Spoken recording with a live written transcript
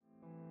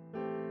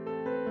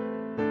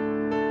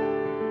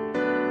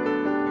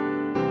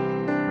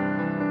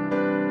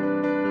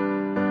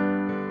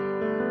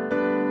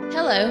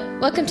Hello,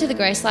 welcome to the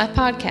Grace Life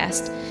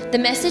Podcast. The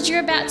message you're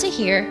about to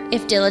hear,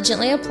 if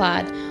diligently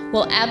applied,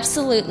 will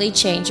absolutely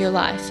change your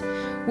life.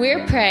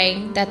 We're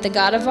praying that the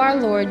God of our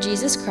Lord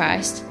Jesus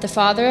Christ, the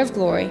Father of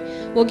glory,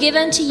 will give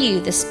unto you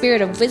the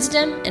spirit of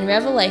wisdom and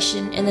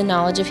revelation in the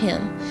knowledge of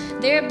Him,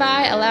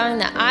 thereby allowing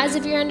the eyes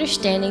of your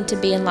understanding to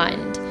be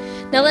enlightened.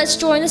 Now let's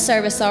join the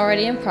service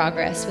already in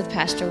progress with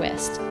Pastor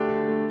West.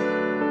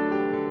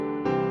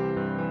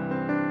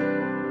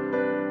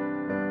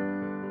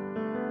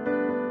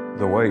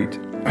 The weight,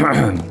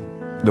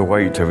 the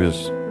weight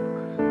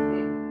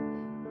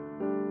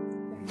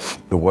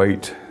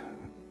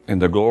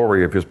and the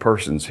glory of His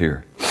person's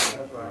here.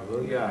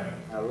 Hallelujah.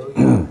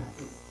 Hallelujah.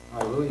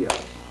 Hallelujah.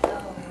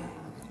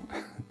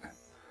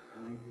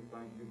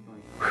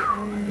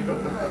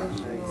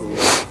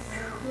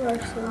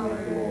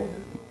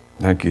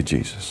 Thank you,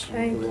 Jesus.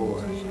 Thank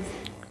you, Jesus.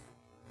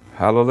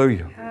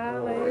 Hallelujah.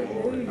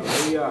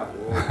 Hallelujah.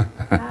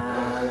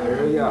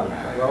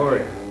 Hallelujah.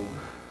 Glory.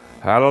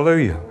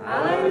 Hallelujah.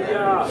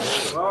 Hallelujah.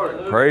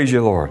 Glory. Praise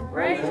you, Lord.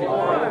 Praise you,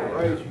 Lord.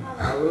 Praise you.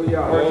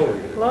 Hallelujah.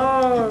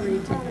 Glory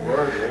to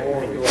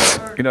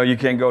God. You know, you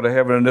can't go to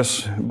heaven in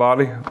this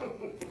body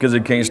because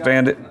it can't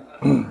stand it.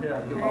 Thank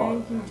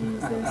you,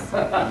 Jesus.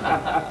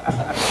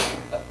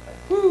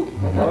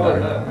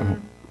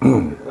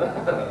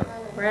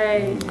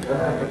 Praise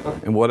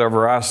God. And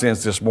whatever I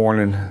sense this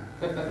morning,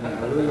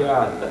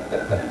 Hallelujah.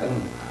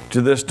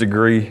 to this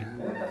degree,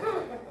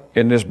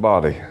 in this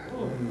body.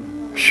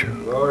 Sure.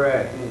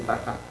 Glory.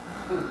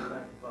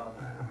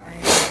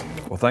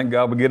 Well, thank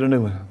God we get a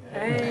new one.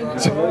 Thank you,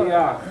 Lord.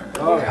 Hallelujah.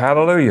 Glory.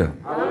 Hallelujah.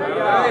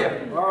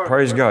 Hallelujah. Glory.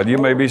 Praise God. You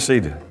may be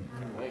seated.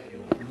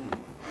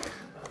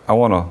 I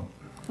want to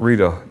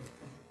read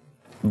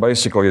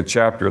basically a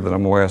chapter that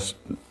I'm going to ask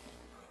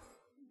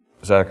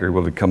Zachary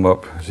will he come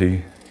up. Is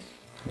he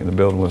in the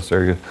building with us?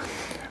 There he is.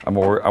 I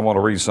want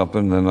to read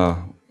something, then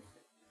I'm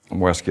going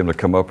to ask him to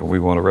come up, and we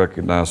want to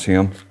recognize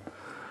him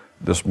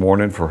this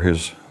morning for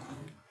his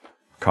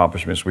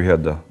accomplishments. We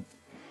had the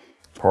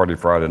party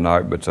Friday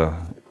night, but I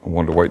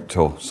wanted to wait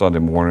until Sunday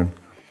morning.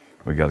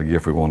 We got a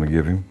gift we want to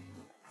give him.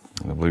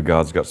 And I believe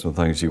God's got some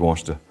things He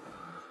wants to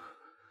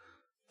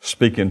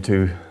speak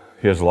into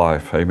his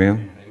life.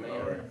 Amen?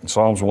 Amen.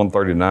 Psalms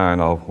 139,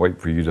 I'll wait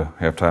for you to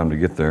have time to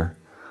get there.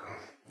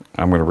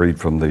 I'm going to read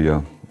from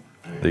the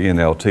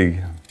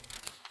NLT,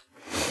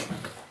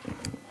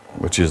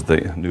 which is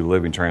the New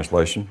Living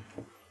Translation.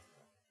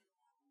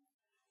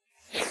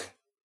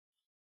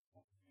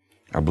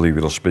 I believe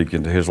it'll speak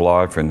into his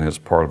life and as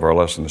part of our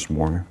lesson this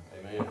morning.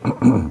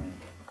 Amen.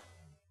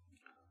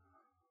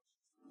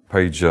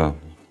 Page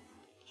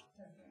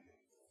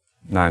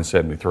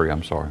 973,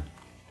 I'm sorry.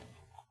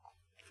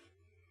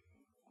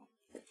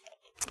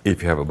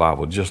 If you have a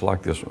Bible just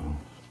like this one.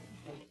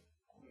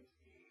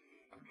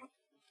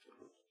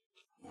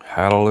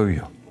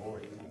 Hallelujah.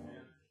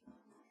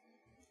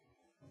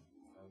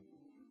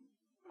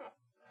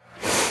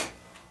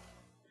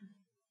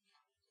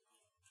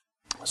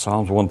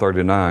 Psalms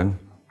 139,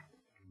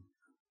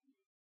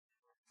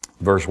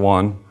 verse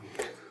 1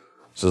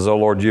 says, "O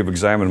Lord, you've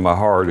examined my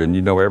heart and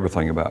you know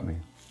everything about me."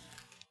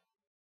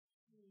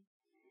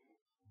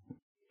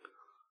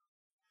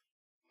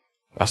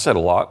 I said a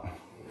lot.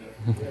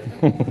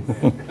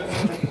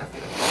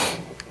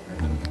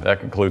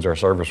 That concludes our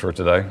service for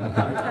today.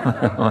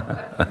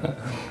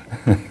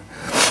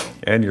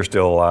 And you're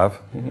still alive.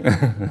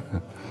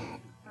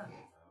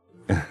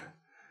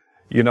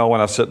 You know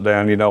when I sit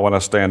down, you know when I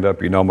stand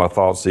up, you know my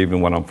thoughts even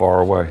when I'm far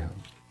away.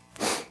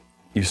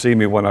 You see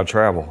me when I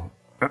travel.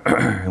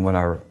 And when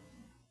I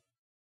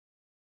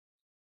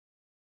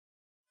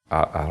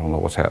don't know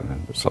what's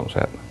happening, but something's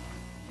happening.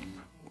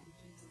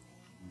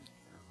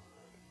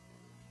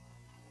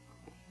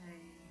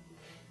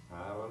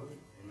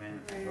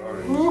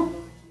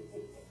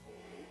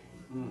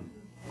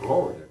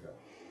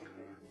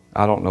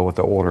 I don't know what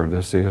the order of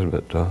this is,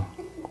 but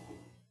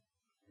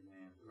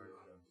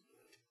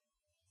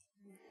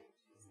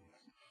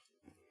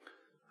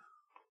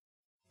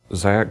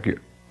Zach,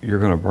 you're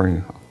going to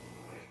bring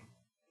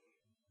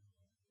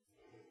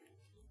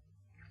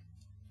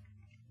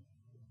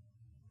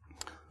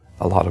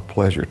a lot of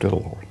pleasure to the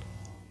Lord.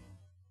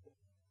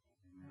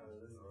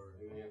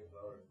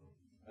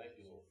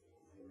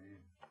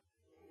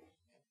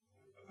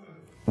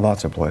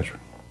 Lots of pleasure.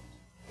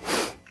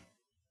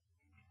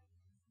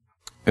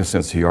 And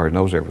since He already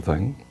knows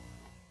everything,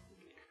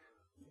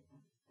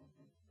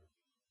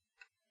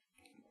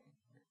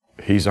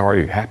 He's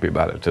already happy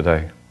about it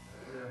today.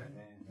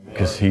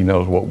 Because He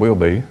knows what will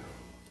be,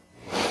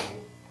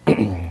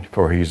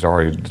 for He's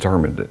already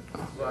determined it.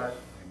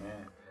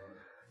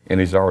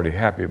 And He's already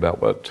happy about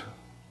what.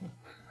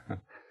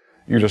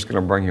 You're just going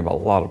to bring Him a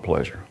lot of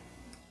pleasure.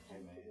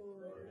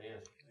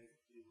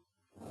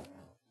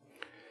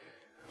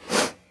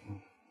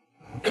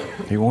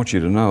 He wants you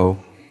to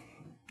know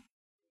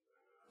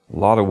a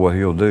lot of what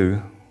He'll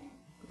do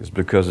is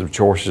because of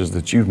choices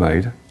that you've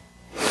made.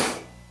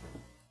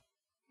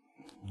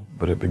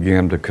 But it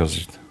began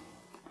because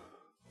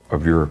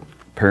of your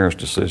parents'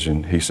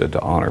 decision, He said,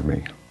 to honor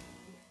me.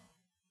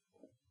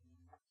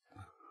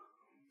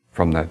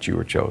 from that you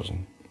were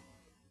chosen.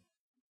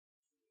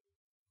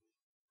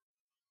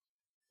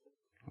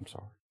 I'm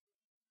sorry.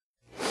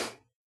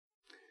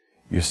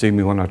 You see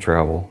me when I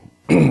travel.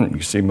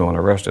 You see me when I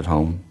rest at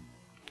home.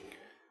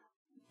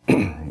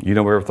 You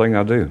know everything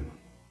I do.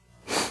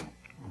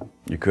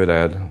 You could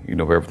add, you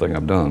know everything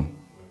I've done.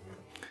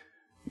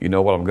 You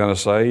know what I'm going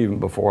to say even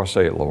before I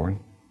say it, Lord.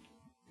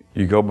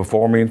 You go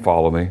before me and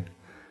follow me.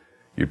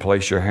 You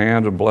place your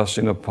hand of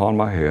blessing upon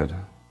my head.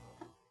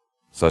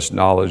 Such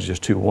knowledge is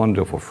too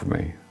wonderful for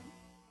me.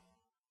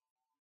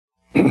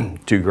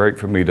 Too great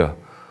for me to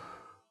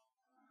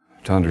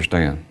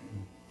understand.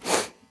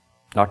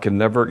 I can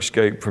never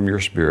escape from your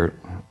spirit.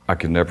 I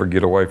can never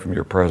get away from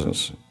your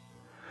presence.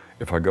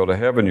 If I go to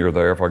heaven, you're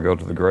there. If I go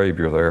to the grave,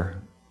 you're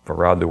there. If I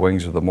ride the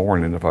wings of the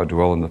morning, if I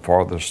dwell in the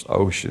farthest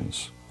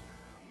oceans,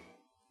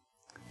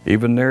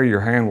 even there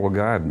your hand will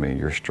guide me,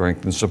 your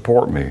strength and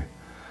support me.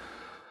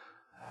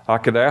 I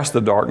could ask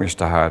the darkness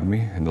to hide me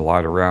and the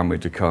light around me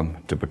to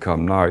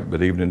become night,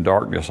 but even in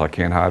darkness I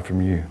can't hide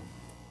from you.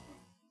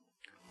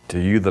 To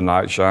you the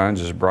night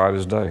shines as bright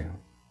as day.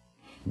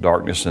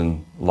 Darkness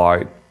and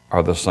light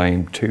are the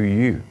same to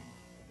you.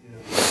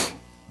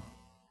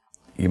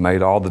 You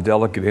made all the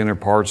delicate inner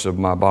parts of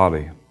my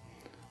body.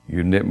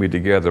 You knit me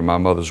together in my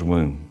mother's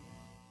womb.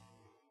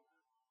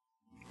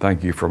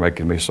 Thank you for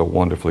making me so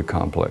wonderfully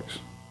complex.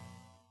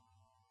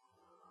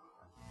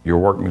 Your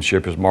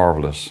workmanship is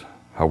marvelous.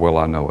 How well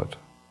I know it.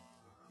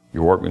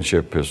 Your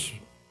workmanship is,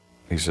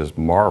 he says,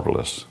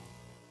 marvelous.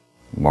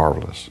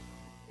 Marvelous.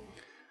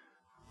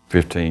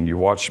 15, you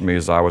watched me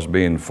as I was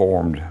being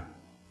formed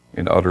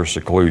in utter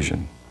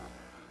seclusion,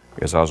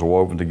 as I was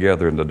woven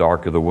together in the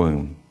dark of the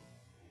womb.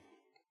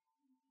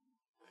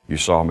 You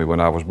saw me when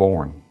I was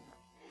born.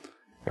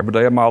 Every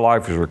day of my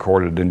life was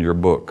recorded in your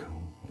book.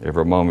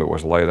 Every moment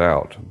was laid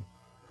out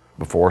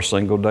before a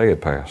single day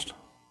had passed.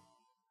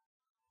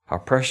 How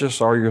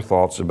precious are your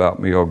thoughts about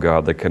me, O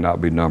God, they cannot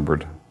be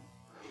numbered.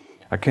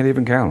 I can't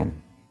even count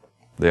them.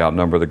 They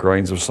outnumber the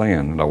grains of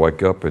sand, and I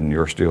wake up and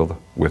you're still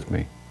with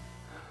me.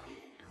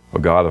 Oh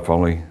God, if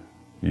only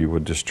you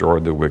would destroy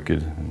the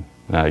wicked. And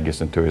now he gets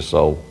into his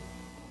soul.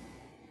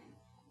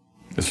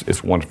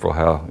 It's wonderful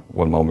how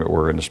one moment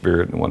we're in the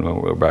spirit and one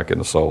moment we're back in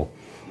the soul.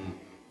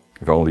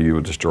 If only you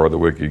would destroy the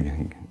wicked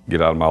and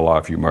get out of my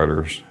life, you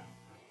murderers.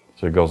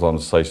 So he goes on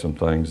to say some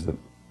things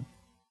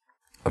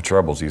of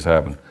troubles he's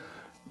having.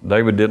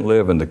 David didn't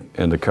live in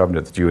the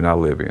covenant that you and I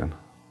live in.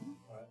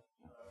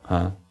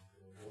 Huh?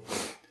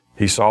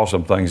 He saw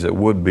some things that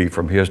would be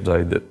from his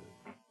day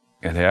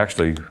and he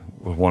actually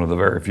was one of the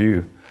very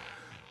few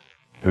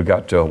who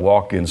got to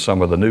walk in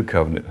some of the new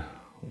covenant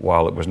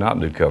while it was not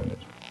new covenant.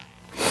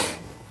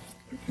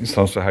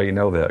 So how you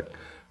know that?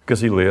 Because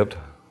he lived.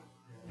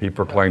 He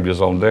proclaimed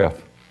his own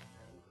death.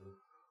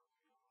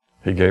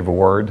 He gave a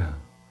word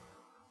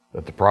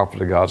that the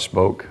prophet of God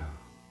spoke.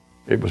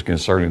 It was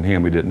concerning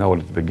him. He didn't know it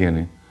at the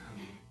beginning.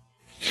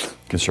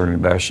 Concerning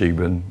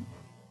Bathsheba and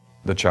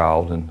the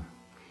child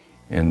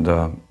and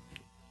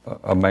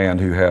a man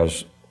who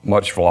has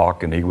much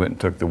flock, and he went and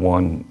took the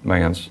one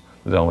man's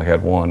that only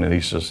had one, and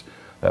he says,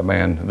 that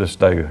man, this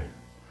day,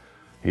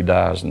 he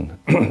dies, and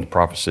the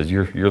prophet says,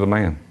 you're the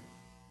man.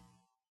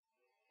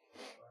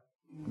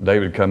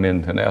 David come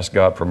in and asked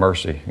God for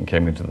mercy and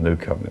came into the new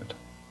covenant.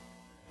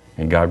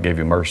 And God gave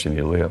him mercy and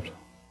he lived.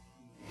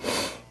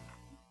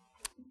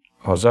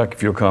 Zach,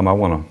 if you'll come, I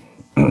want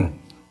to...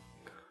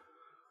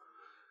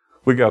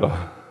 We got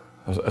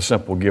a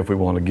simple gift we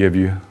want to give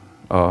you.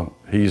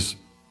 He's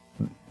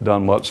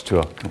done much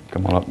to...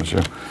 Come on up,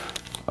 monsieur.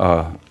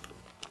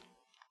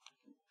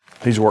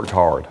 He's worked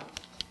hard.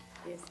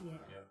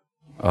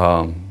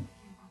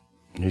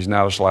 He's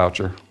not a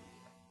sloucher.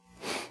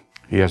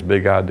 He has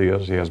big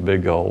ideas. He has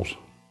big goals.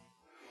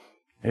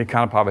 And he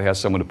kind of probably has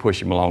someone to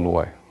push him along the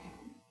way.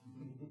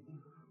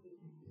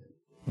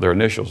 Their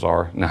initials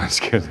are... No, I'm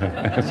just kidding.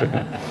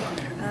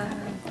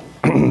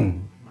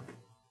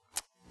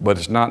 But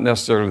it's not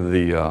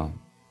necessarily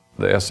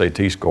the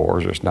SAT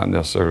scores. It's not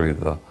necessarily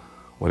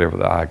whatever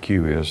the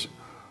IQ is.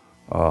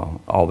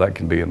 All that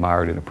can be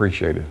admired and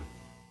appreciated.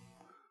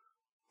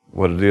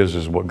 What it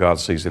is what God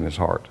sees in his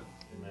heart.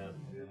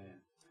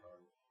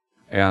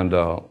 And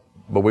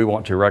but we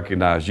want to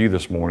recognize you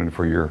this morning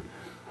for your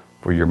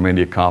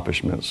many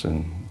accomplishments.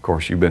 And of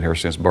course, you've been here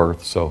since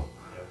birth, so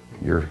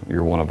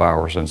you're one of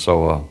ours. And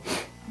so,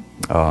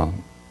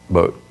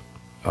 but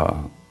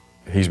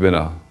he's been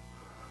a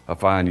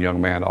fine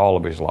young man all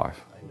of his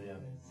life.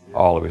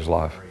 All of his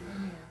life.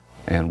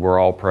 And we're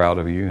all proud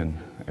of you, and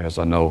as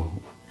I know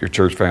your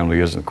church family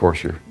is, and of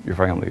course your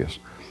family is.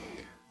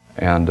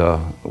 And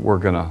we're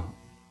going to,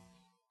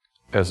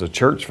 as a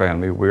church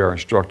family, we are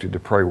instructed to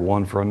pray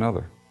one for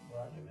another.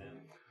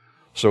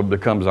 So it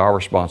becomes our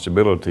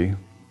responsibility,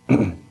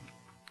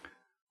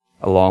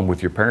 along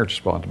with your parents'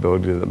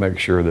 responsibility, to make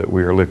sure that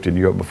we are lifting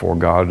you up before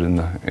God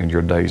in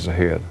your days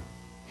ahead.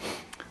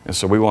 And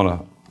so we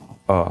want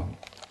to,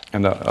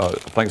 I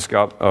think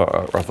Scott,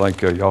 I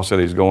think y'all said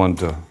he's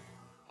got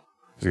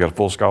a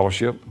full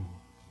scholarship,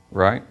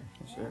 right?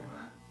 Yes, sir.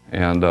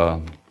 And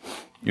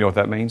you know what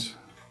that means?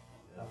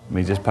 I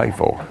mean, just pay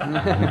for it.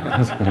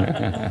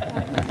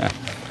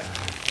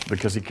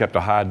 Because he kept a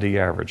high D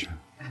average.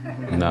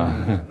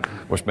 No.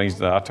 Which means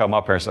that I tell my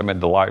parents I meant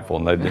delightful,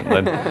 and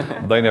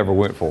they never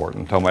went for it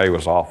and told me it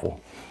was awful.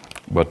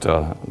 But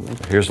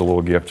here's a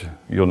little gift.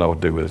 You'll know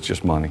what to do with it. It's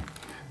just money.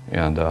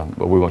 And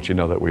but we want you to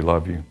know that we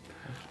love you.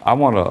 I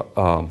want to,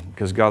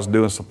 because God's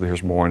doing something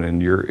this morning,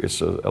 and it's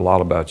a lot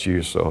about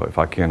you. So if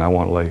I can, I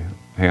want to lay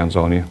hands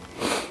on you.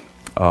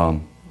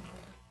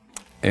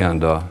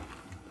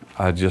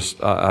 I just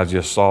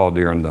saw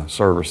during the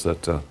service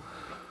that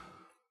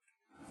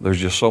there's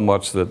just so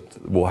much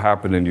that will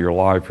happen in your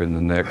life in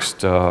the next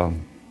 12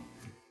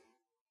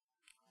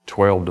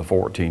 to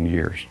 14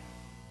 years.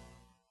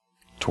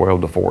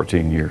 12 to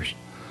 14 years.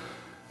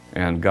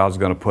 And God's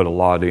going to put a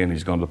lot in.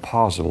 He's going to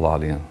deposit a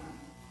lot in.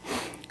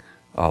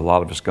 A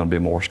lot of it's going to be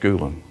more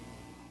schooling.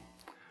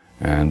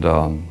 And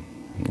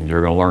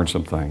you're going to learn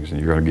some things, and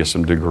you're going to get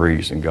some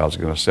degrees, and God's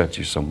going to set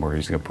you somewhere.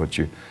 He's going to put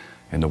you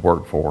in the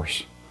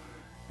workforce.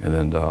 And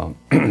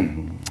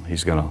then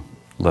He's going to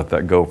let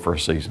that go for a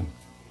season.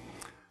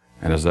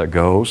 And as that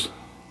goes,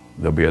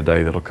 there'll be a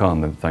day that'll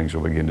come that things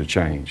will begin to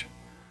change.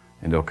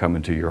 And they'll come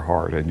into your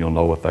heart, and you'll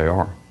know what they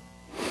are.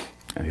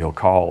 And He'll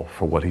call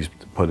for what He's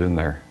put in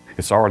there.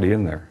 It's already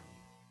in there.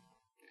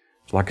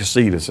 It's like a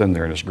seed that's in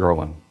there, and it's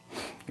growing.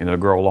 And it'll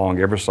grow along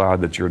every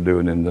side that you're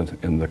doing in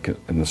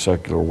the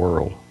secular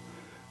world.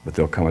 But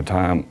there'll come a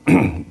time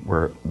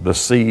where the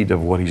seed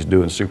of what He's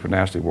doing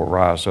supernaturally will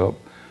rise up,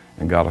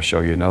 and God will show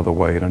you another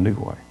way and a new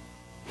way.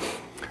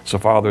 So,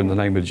 Father, in the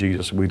name of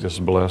Jesus, we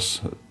just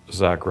bless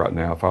Zach right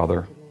now,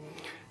 Father.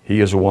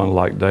 He is one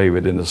like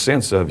David in the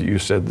sense of you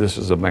said, this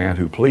is a man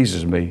who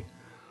pleases me,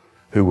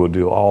 who will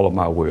do all of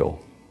my will.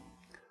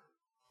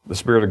 The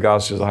Spirit of God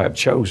says, I have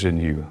chosen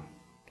you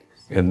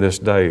in this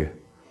day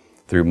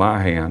through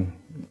my hand.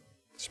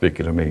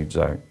 Speaking of me,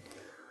 Zach,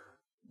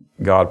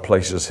 God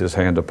places His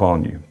hand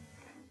upon you.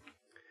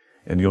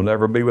 And you'll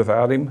never be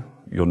without Him.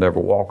 You'll never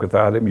walk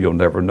without Him. You'll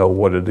never know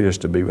what it is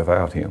to be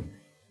without Him.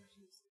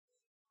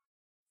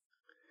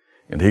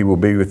 And He will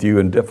be with you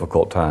in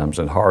difficult times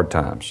and hard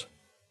times.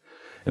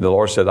 And the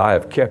Lord said, I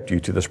have kept you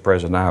to this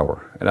present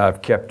hour. And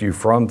I've kept you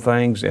from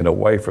things and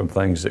away from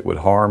things that would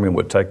harm and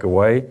would take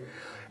away.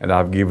 And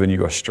I've given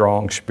you a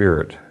strong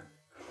spirit.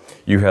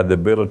 You had the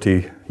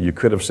ability, you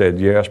could have said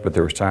yes, but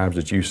there was times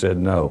that you said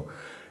no.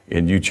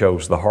 And you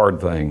chose the hard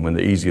thing when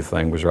the easy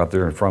thing was right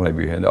there in front of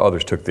you, and the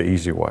others took the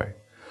easy way.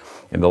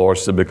 And the Lord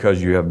said,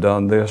 because you have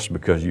done this,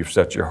 because you've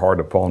set your heart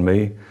upon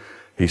me,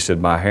 He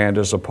said, my hand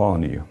is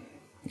upon you.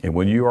 And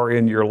when you are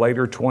in your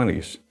later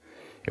 20s,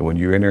 and when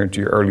you enter into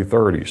your early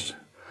 30s,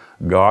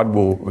 God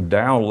will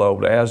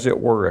download, as it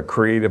were, a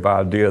creative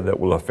idea that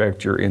will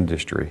affect your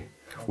industry,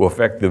 will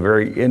affect the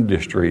very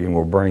industry, and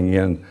will bring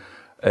in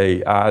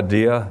an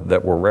idea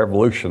that will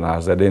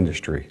revolutionize that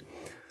industry.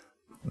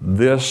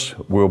 This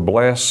will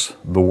bless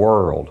the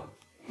world.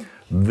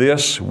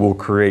 This will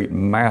create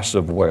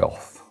massive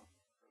wealth.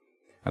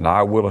 And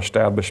I will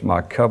establish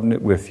my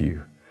covenant with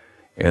you.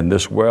 And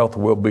this wealth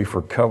will be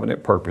for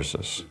covenant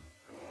purposes.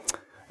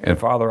 And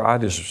Father,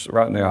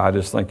 right now, I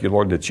just thank you,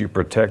 Lord, that you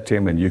protect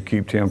him and you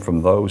keep him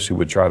from those who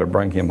would try to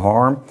bring him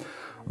harm,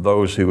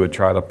 those who would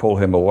try to pull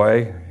him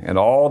away, and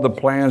all the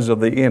plans of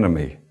the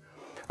enemy,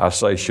 I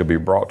say, shall be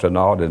brought to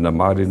naught in the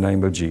mighty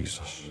name of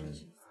Jesus.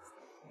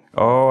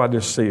 Oh, I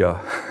just see I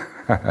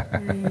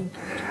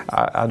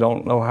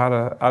don't know how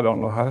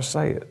to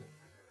say it.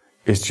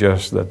 It's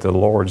just that the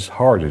Lord's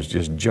heart is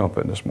just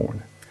jumping this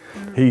morning.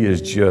 He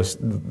is just,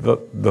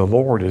 the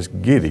Lord is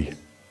giddy.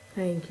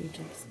 Thank you,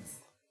 Jesus.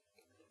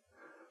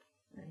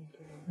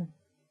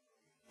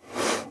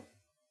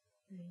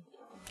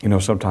 You know,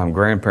 sometimes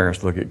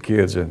grandparents look at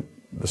kids and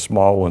the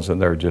small ones,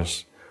 and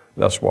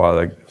that's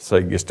why they say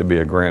it gets to be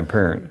a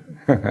grandparent.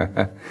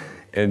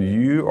 And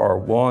you are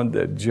one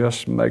that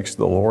just makes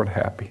the Lord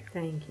happy.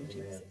 Thank you,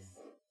 Jesus.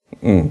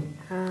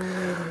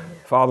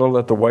 Father,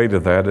 let the weight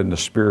of that and the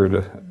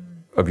spirit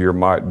of your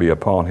might be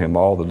upon him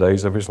all the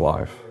days of his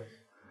life.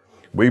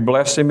 We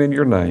bless him in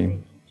your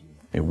name,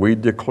 and we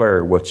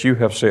declare what you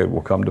have said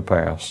will come to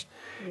pass,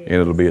 and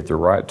it'll be at the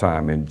right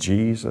time. In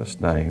Jesus'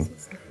 name,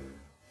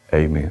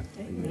 amen.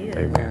 Amen.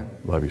 Amen.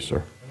 Love you,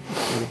 sir.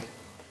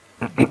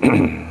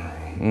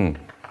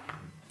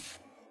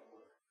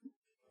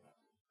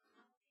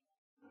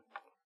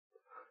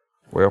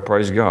 Well,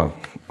 praise God.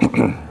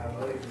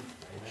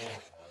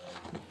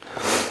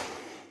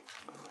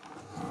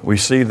 We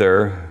see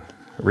there,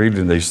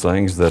 reading these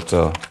things, that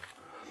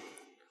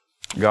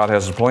God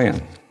has a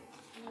plan.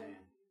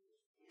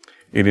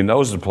 And he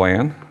knows the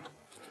plan,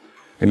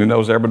 and he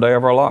knows every day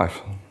of our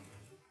life.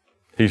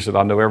 He said,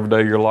 I know every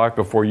day of your life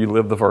before you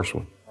live the first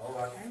one.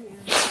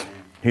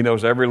 He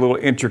knows every little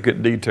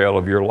intricate detail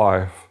of your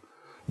life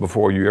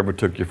before you ever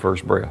took your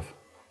first breath.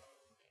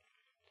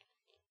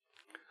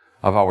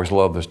 I've always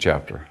loved this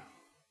chapter.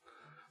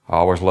 I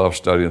always love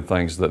studying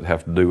things that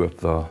have to do with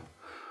the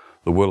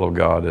will of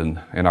God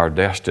and our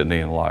destiny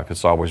in life.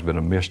 It's always been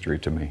a mystery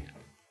to me.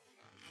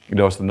 You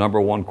know, it's the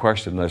number one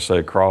question they say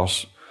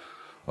across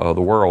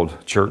the world,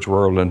 church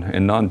world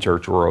and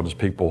non-church world, is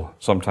people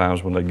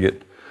sometimes when they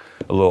get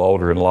a little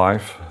older in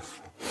life,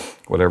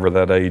 whatever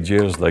that age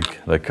is,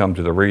 they come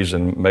to the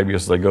reason, maybe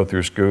it's they go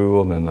through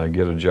school and then they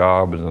get a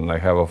job and then they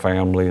have a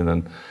family and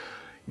then,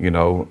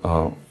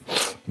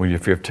 when you're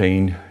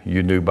 15,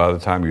 you knew by the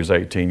time you was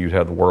 18 you'd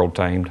have the world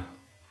tamed.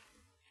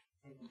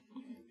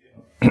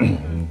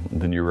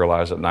 Then you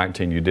realize at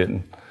 19 you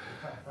didn't.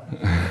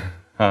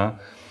 Huh?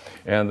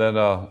 And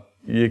then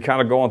you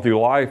kind of going through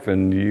life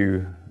and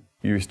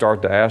you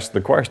start to ask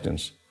the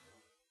questions.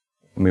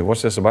 I mean,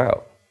 what's this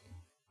about?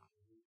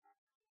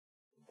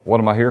 What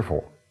am I here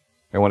for?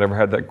 Anyone ever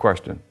had that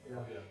question?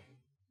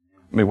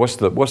 I mean, what's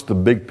the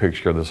big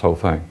picture of this whole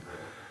thing?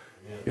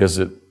 Is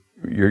it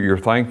you're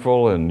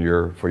thankful and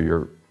for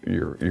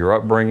your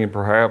upbringing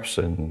perhaps,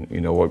 and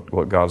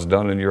what God's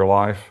done in your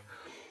life,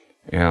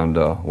 and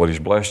what He's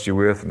blessed you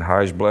with, and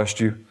how He's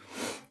blessed you.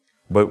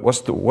 But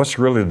what's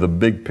really the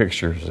big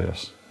picture of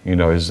this?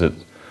 Is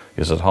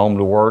it home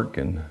to work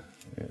and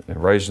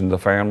raising the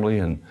family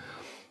and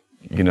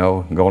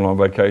going on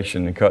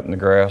vacation and cutting the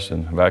grass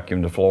and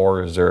vacuuming the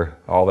floor? Is there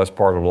all that's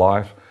part of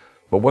life?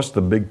 But what's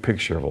the big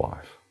picture of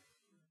life?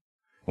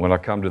 When I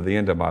come to the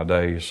end of my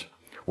days,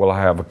 will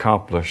I have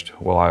accomplished,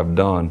 will I have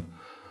done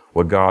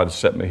what God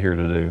set me here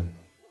to do?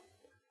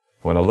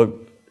 When I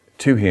look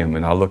to Him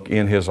and I look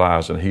in His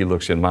eyes and He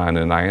looks in mine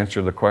and I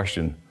answer the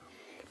question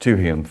to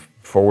Him,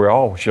 for we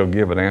all shall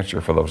give an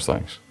answer for those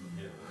things.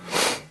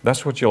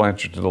 That's what you'll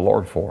answer to the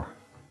Lord for.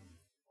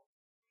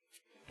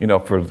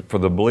 For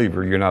the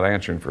believer, you're not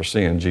answering for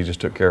sin. Jesus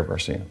took care of our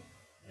sin.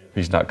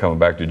 He's not coming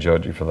back to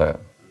judge you for that.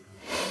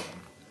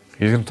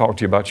 He's going to talk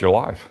to you about your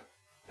life.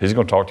 He's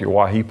going to talk to you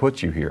why He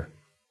put you here.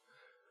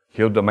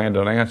 He'll demand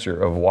an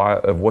answer of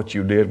what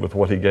you did with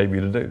what He gave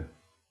you to do.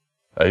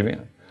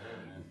 Amen.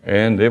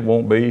 And it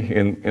won't be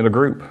in a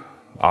group.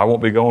 I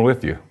won't be going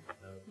with you.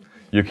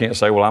 You can't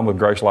say, well, I'm with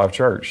Grace Life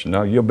Church.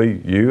 No, you'll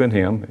be you and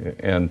Him,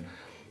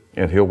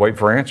 and He'll wait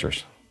for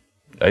answers.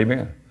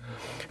 Amen.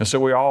 And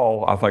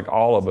so I think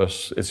all of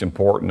us, it's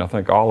important. I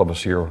think all of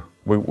us here,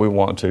 we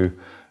want to,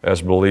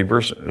 as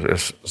believers,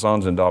 as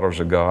sons and daughters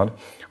of God,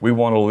 we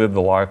want to live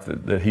the life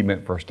that He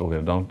meant for us to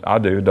live.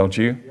 Don't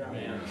you?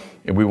 Yeah.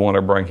 And we want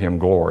to bring Him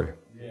glory.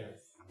 Yes.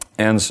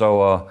 And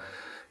so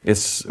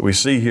we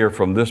see here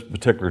from this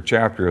particular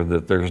chapter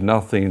that there's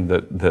nothing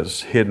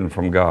that's hidden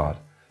from God.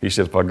 He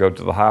said, if I go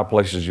to the high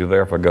places, you're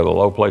there. If I go to the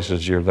low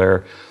places, you're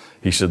there.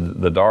 He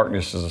said, the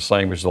darkness is the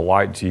same as the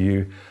light to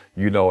you.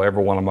 You know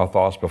every one of my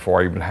thoughts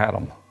before I even had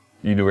them.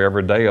 You knew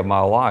every day of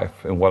my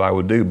life and what I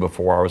would do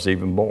before I was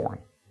even born.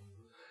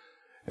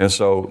 And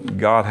so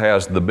God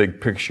has the big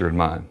picture in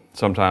mind.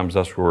 Sometimes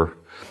that's where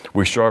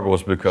we struggle,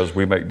 is because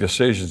we make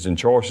decisions and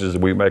choices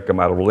and we make them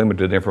out of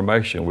limited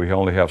information. We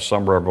only have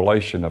some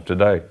revelation of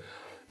today.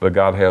 But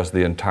God has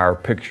the entire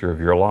picture of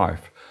your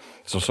life.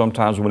 So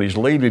sometimes when He's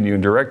leading you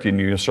and directing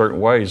you in certain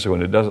ways,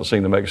 when it doesn't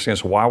seem to make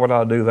sense, why would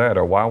I do that?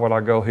 Or why would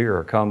I go here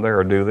or come there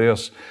or do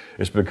this?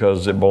 It's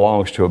because it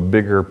belongs to a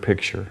bigger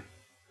picture.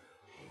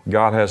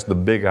 God has the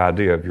big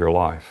idea of your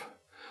life.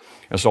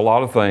 And so a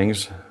lot of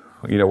things,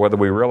 whether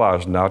we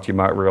realize it or not, you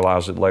might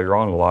realize it later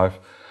on in life,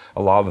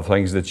 a lot of the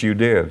things that you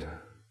did,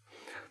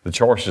 the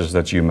choices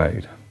that you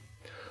made,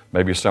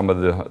 maybe some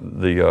of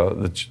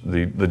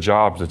the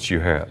jobs that you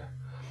had.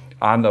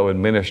 I know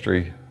in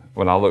ministry,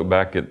 when I look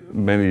back at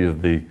many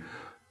of the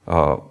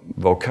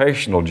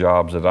vocational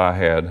jobs that I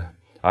had,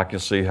 I can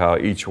see how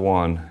each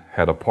one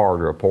had a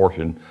part or a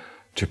portion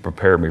to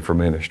prepare me for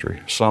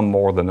ministry, some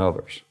more than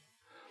others.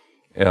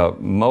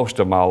 Most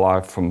of my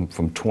life from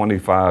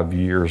 25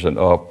 years and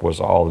up was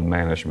all in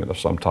management of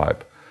some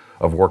type,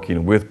 of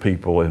working with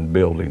people and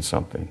building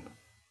something.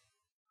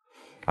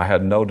 I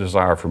had no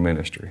desire for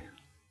ministry.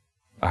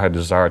 I had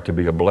desire to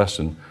be a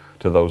blessing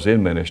to those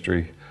in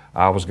ministry.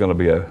 I was going to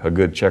be a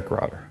good check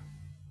writer.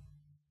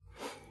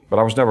 But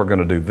I was never going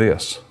to do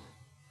this.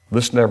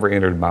 This never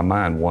entered my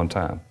mind one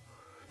time,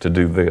 to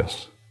do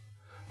this.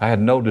 I had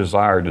no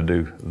desire to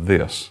do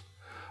this.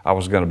 I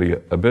was going to be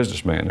a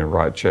businessman and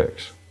write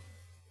checks.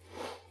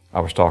 I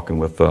was talking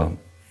with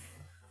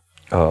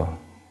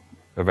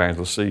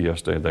Evangelist C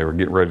yesterday. They were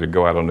getting ready to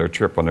go out on their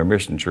trip, on their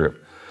mission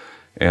trip.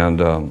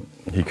 And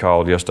he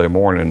called yesterday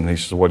morning and he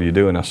said, what are you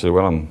doing? I said,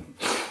 well, I'm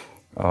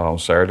on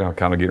Saturday. I'm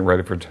kind of getting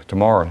ready for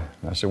tomorrow.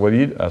 And I said,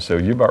 I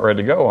said, you about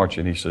ready to go, aren't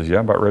you? And he says, yeah,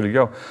 I'm about ready to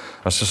go.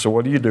 I said, so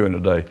what are you doing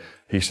today?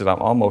 He said,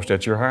 I'm almost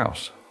at your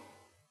house.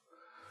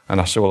 And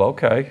I said, well,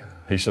 okay.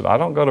 He said, I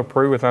don't go to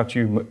Peru without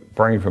you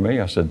praying for me.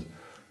 I said,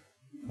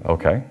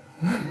 okay.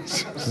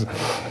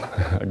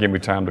 Give me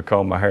time to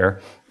comb my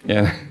hair.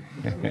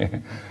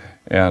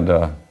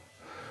 And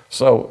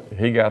so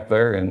he got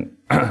there, and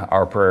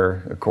our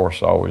prayer, of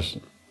course, always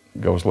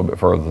goes a little bit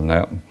further than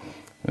that.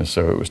 And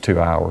so it was 2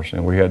 hours,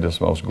 and we had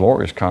this most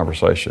glorious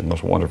conversation,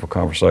 most wonderful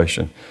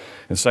conversation.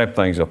 And same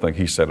things, I think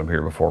he said them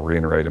here before,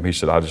 reiterate them. He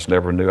said, I just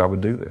never knew I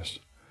would do this.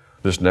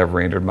 This never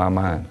entered my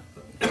mind.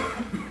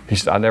 He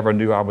said, I never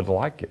knew I would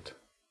like it.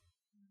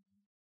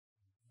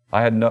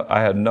 I had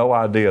no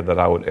idea that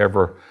I would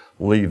ever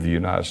leave the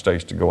United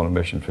States to go on a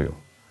mission field.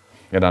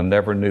 And I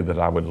never knew that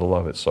I would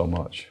love it so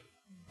much.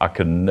 I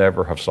could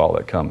never have saw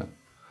that coming.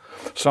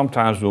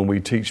 Sometimes when we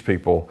teach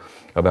people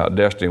about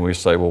destiny, we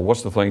say, well,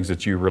 what's the things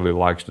that you really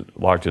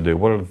like to do?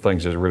 What are the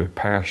things that are really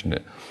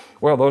passionate?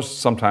 Well, those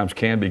sometimes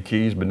can be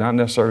keys, but not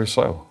necessarily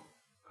so.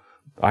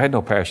 I had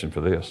no passion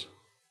for this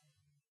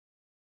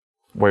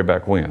way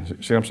back when.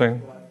 See what I'm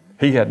saying?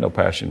 He had no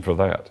passion for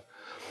that.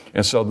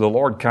 And so the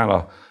Lord kind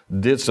of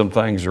did some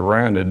things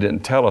around and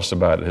didn't tell us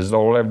about it. Has the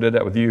Lord ever did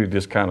that with you? He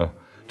just kind of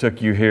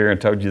took you here and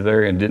told you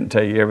there and didn't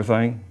tell you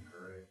everything?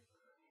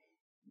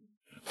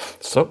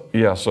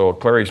 So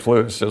Clarice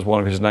Fluid says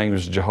one of his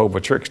names is Jehovah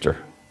Trickster.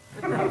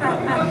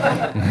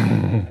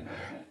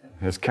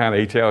 It's kind of,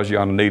 he tells you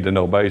on a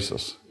need-to-know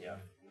basis.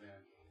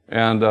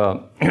 And,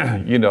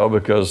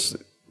 because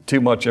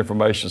too much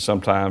information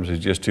sometimes is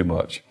just too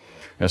much.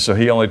 And so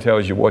he only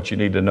tells you what you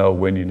need to know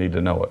when you need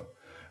to know it.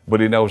 But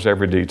he knows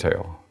every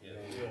detail.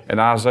 And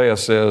Isaiah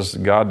says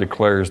God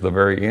declares the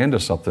very end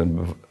of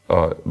something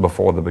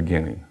before the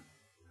beginning.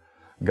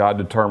 God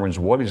determines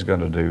what he's going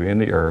to do in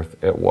the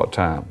earth at what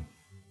time.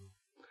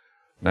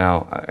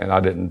 Now, and I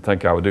didn't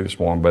think I would do this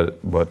morning,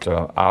 but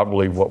I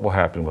believe what will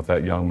happen with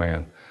that young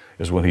man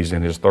is when he's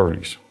in his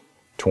 30s,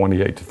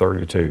 28 to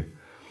 32,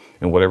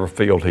 in whatever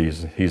field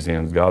he's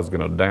in, God's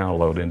going to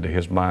download into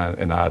his mind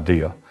an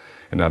idea.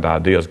 And that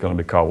idea is going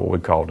to be called what we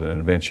call an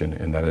invention,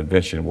 and that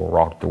invention will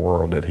rock the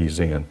world that he's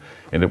in,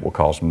 and it will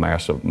cause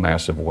massive,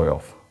 massive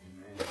wealth.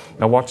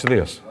 Now watch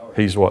this.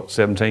 He's what,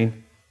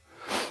 17?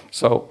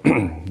 So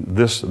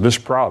this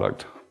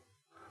product,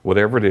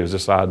 whatever it is,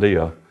 this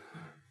idea,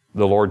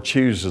 the Lord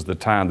chooses the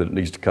time that it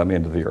needs to come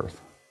into the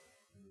earth.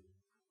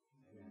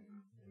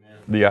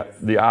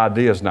 The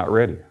idea is not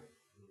ready.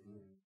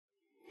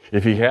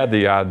 If he had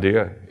the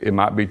idea, it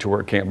might be to where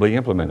it can't be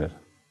implemented.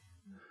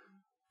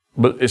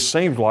 But it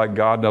seems like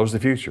God knows the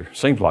future.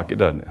 Seems like it,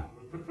 doesn't it?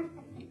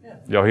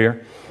 Y'all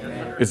hear?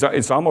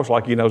 It's almost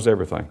like he knows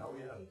everything.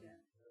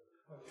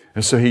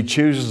 And so he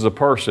chooses a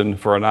person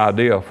for an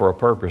idea, for a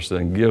purpose,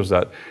 and gives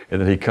that,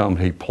 and then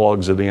he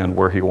plugs it in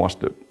where he wants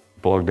it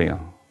plugged in.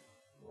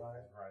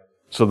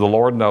 So the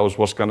Lord knows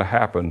what's going to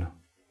happen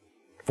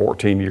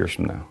 14 years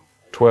from now,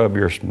 12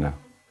 years from now.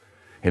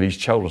 And he's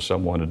chosen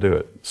someone to do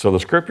it. So the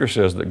scripture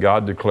says that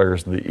God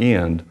declares the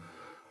end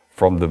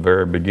from the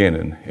very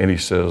beginning. And he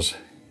says,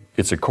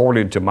 it's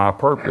according to my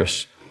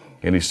purpose.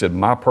 And he said,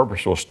 my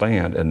purpose will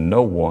stand and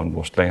no one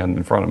will stand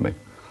in front of me.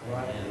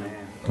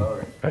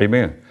 Amen.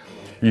 Amen.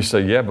 You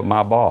say, yeah, but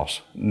my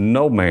boss,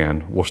 no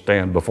man will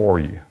stand before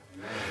you.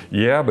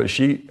 Yeah, but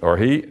she or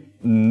he,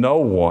 no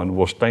one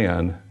will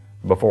stand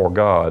before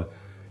God,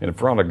 in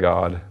front of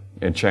God,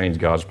 and change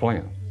God's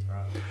plan.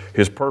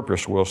 His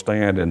purpose will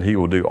stand and he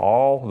will do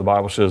all, the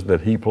Bible says,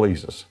 that he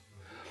pleases.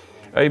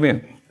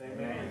 Amen.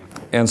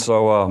 And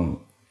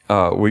so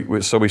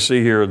we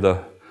see here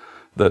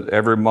that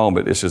every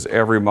moment, it says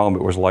every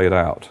moment was laid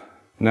out.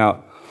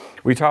 Now,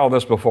 we taught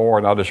this before,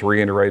 and I'll just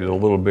reiterate it a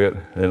little bit,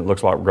 and it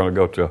looks like we're going to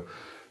go to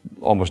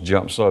almost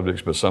jump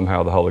subjects, but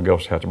somehow the Holy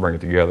Ghost has to bring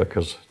it together,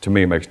 because to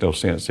me it makes no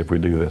sense if we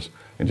do this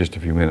in just a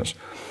few minutes.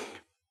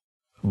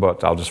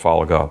 But I'll just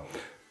follow God.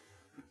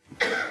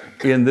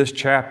 In this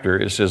chapter,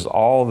 it says,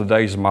 all the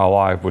days of my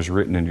life was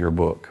written in your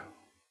book.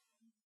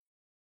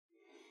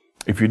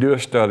 If you do a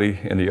study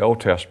in the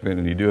Old Testament,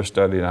 and you do a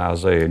study in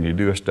Isaiah, and you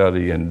do a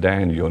study in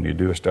Daniel, and you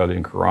do a study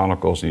in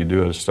Chronicles, and you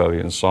do a study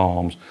in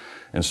Psalms,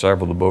 and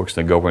several of the books,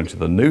 then go into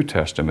the New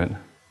Testament,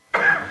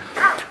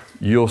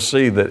 you'll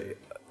see that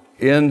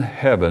in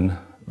heaven,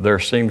 there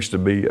seems to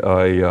be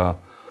a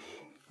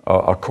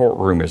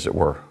courtroom, as it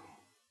were.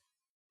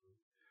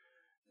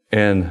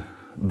 And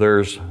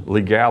there's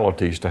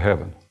legalities to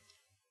heaven.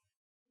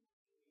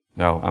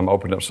 Now, I'm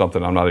opening up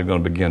something I'm not even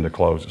going to begin to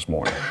close this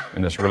morning,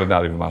 and it's really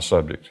not even my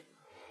subject.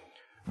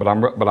 But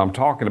I'm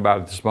talking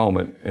about at this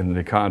moment in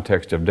the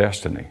context of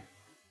destiny.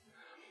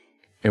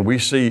 And we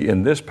see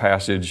in this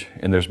passage,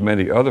 and there's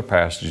many other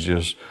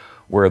passages,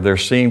 where there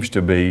seems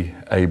to be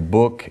a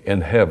book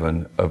in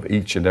heaven of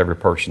each and every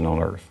person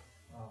on earth.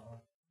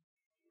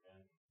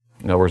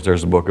 In other words,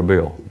 there's a book of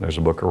Bill, there's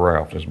a book of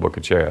Ralph, there's a book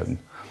of Chad,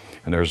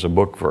 and there's a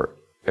book for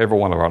every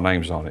one of our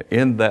names on it.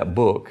 In that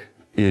book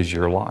is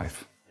your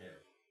life.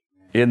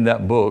 In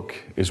that book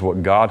is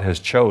what God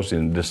has chosen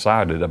and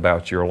decided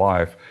about your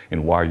life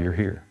and why you're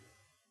here.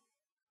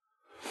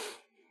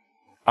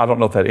 I don't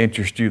know if that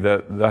interests you.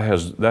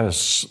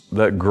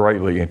 That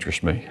greatly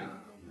interests me.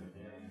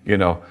 You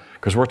know,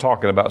 because we're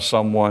talking about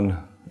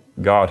someone,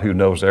 God, who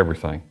knows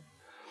everything.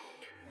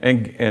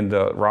 And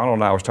Ronald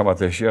and I was talking about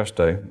this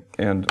yesterday,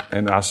 and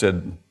I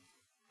said,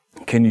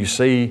 can you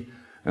see?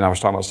 And I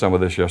was talking about some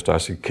of this yesterday. I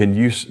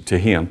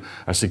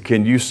said,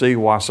 can you see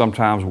why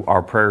sometimes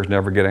our prayers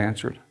never get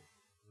answered?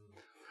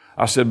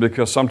 I said,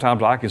 because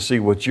sometimes I can see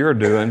what you're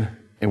doing,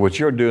 and what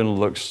you're doing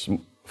looks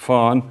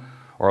fun,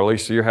 or at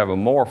least you're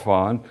having more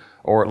fun,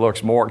 or it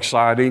looks more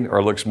exciting, or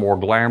it looks more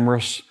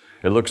glamorous.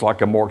 It looks like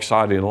a more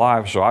exciting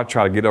life, so I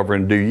try to get over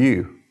and do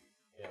you.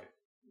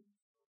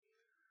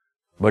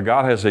 But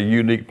God has a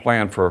unique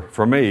plan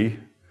for me.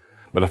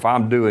 But if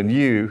I'm doing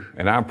you,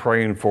 and I'm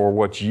praying for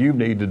what you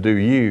need to do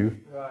you,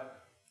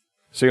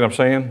 See what I'm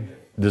saying?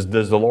 Does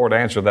the Lord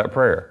answer that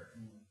prayer?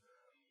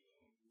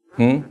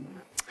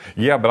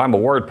 Yeah, but I'm a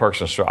word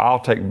person, so I'll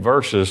take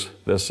verses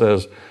that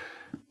says,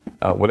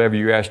 whatever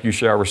you ask, you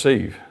shall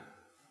receive.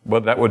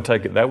 But that would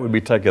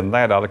be taking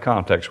that out of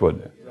context,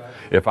 wouldn't it? Right.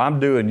 If I'm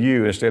doing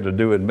you instead of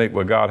doing me,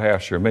 what God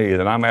has for me,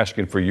 then I'm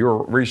asking for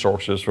your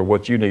resources for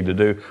what you need to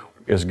do.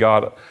 Does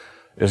God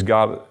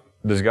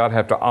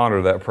have to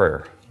honor that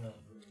prayer?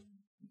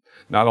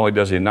 Not only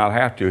does He not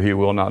have to, He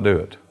will not do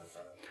it.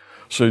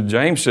 So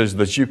James says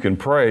that you can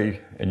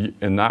pray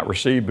and not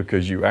receive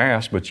because you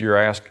ask, but you're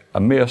asked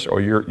amiss,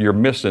 or you're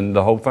missing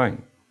the whole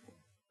thing.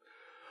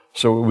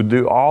 So it would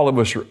do all of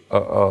us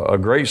a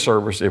great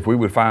service if we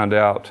would find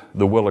out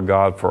the will of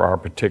God for our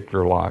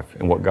particular life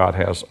and what God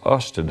has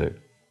us to do.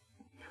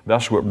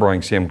 That's what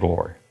brings Him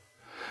glory.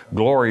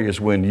 Glory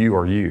is when you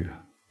are you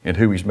and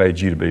who He's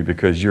made you to be,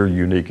 because you're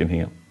unique in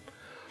Him.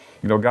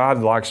 You know, God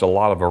likes a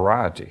lot of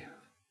variety.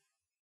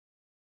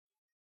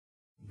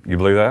 You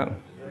believe that?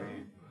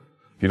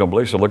 If you don't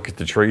believe so, look at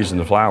the trees and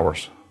the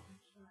flowers.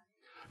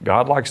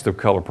 God likes the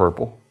color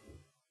purple.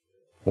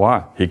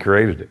 Why? He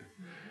created it.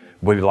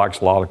 But He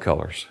likes a lot of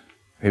colors.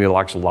 And He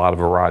likes a lot of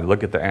variety.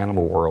 Look at the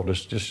animal world.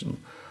 It's just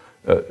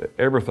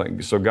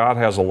everything. So God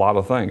has a lot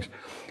of things.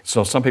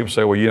 So some people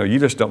say, well, you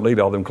just don't need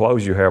all them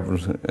clothes you have.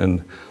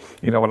 And,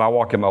 when I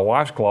walk in my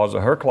wife's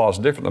closet, her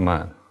closet's different than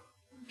mine.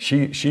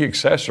 She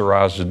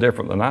accessorizes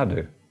different than I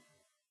do.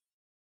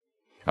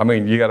 I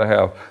mean, you got to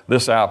have,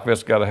 this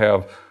outfit's got to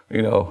have,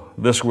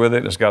 this with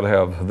it. It's got to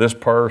have this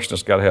purse.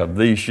 It's got to have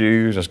these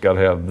shoes. It's got to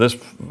have this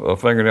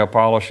fingernail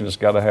polish. And it's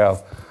got to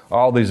have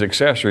all these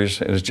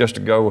accessories. And it's just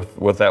to go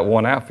with that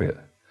one outfit.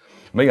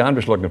 Me, I'm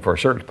just looking for a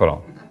shirt to put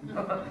on.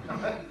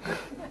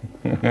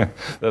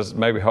 That's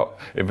maybe,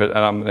 if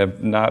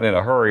I'm not in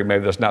a hurry,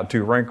 maybe that's not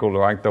too wrinkled,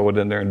 or I can throw it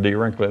in there and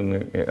de-wrinkle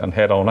it and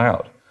head on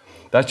out.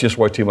 That's just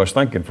way too much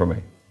thinking for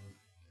me.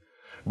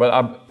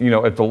 But,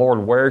 if the Lord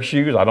wears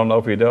shoes, I don't know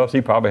if He does.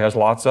 He probably has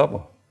lots of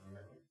them.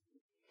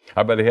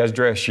 I bet He has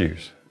dress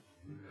shoes.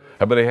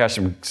 I bet He has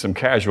some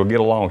casual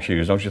get-along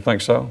shoes. Don't you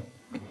think so?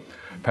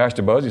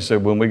 Pastor Buzzy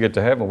said when we get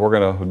to heaven, we're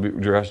going to be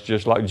dressed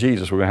just like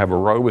Jesus. We're going to have a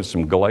robe with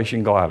some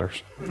Galatian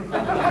gliders.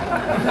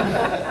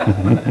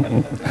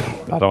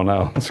 I don't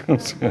know.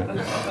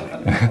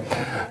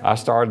 I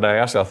started to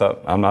ask. I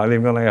thought, I'm not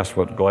even going to ask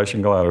what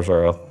Galatian gliders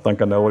are. I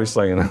think I know what he's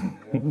saying.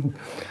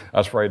 I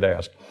was afraid to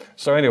ask.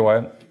 So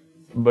anyway,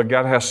 but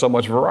God has so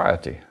much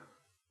variety.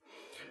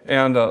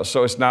 And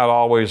so it's not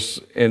always,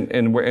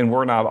 and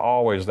we're not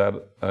always that,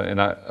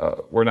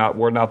 we're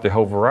not the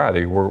whole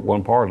variety. We're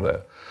one part of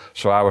that.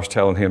 So I was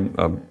telling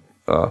him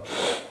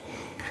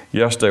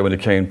yesterday when he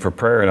came for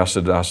prayer, and I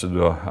said,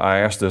 I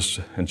asked this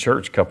in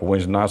church a couple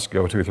Wednesday nights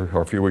ago, 2 or 3,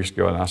 or a few weeks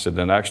ago, and I said,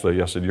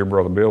 your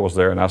brother Bill was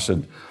there, and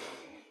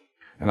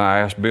I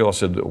asked Bill, I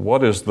said,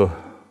 what is the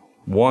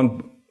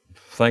one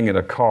thing in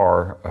a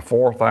car, a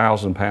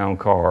 4,000-pound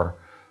car,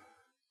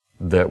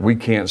 that we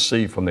can't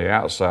see from the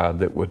outside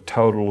that would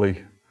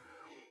totally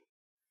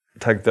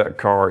take that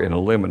car and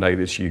eliminate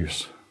its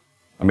use?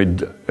 I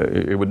mean,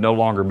 it would no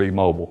longer be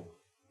mobile.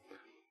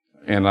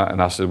 And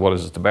I said, what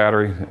is it, the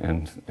battery?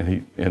 And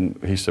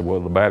he said,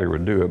 well, the battery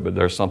would do it, but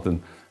there's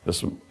something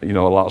that's, a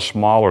lot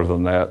smaller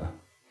than that,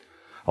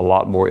 a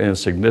lot more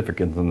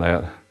insignificant than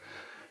that.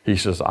 He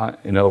says,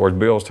 in other words,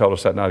 Bill's told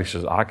us that night, he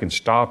says, I can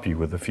stop you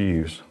with a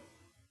fuse.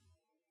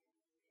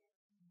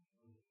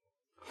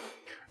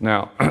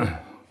 Now,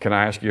 can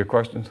I ask you a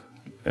question?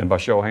 And by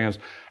show of hands,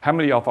 how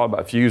many of y'all thought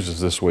about fuses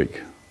this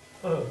week?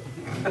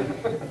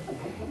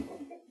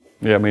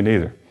 Yeah, me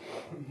neither,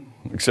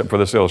 except for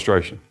this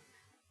illustration.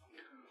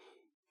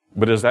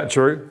 But is that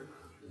true?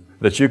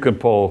 That you can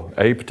pull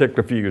a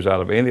particular fuse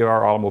out of any of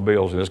our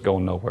automobiles and it's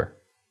going nowhere?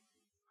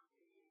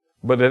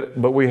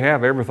 But we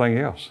have everything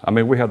else. I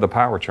mean, we have the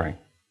powertrain.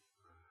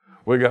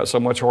 We got so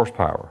much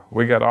horsepower.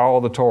 We got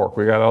all the torque.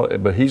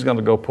 But he's going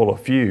to go pull a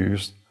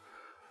fuse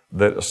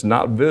that's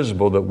not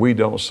visible, that we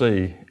don't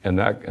see, and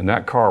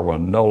that car will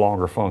no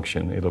longer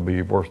function. It'll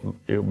be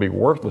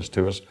worthless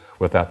to us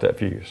without that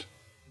fuse.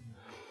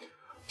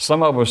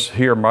 Some of us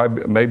here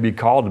may be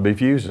called to be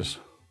fuses.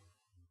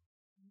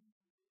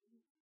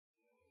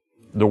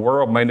 The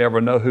world may never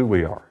know who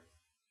we are.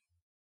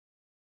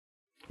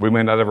 We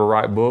may not ever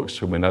write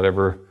books. We may not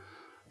ever,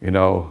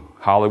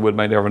 Hollywood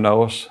may never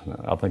know us.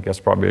 I think that's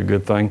probably a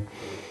good thing.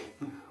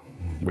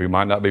 We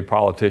might not be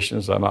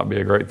politicians. That might be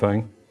a great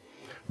thing.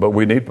 But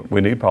we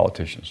need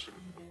politicians.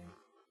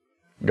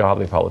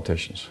 Godly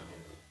politicians.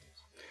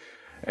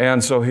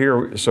 And so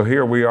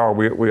here we are.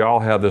 We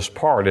all have this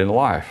part in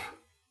life.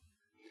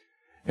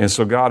 And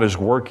so God is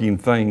working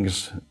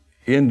things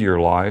into your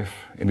life,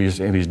 and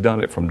He's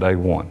done it from day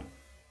one.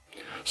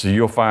 So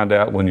you'll find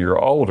out when you're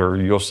older,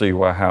 you'll see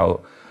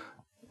how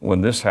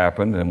when this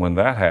happened and when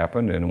that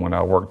happened and when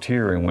I worked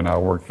here and when I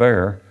worked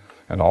there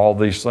and all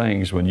these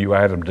things, when you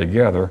add them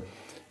together,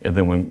 and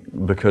then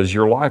because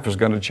your life is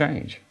going to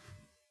change.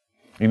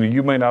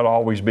 You may not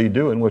always be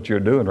doing what you're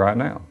doing right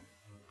now.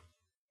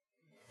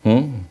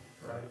 I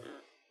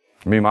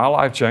mean, my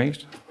life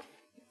changed.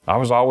 I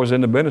was always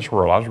in the business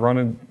world. I was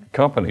running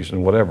companies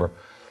and whatever.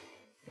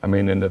 I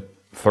mean, in the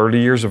 30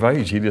 years of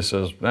age, he just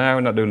says, "Nah,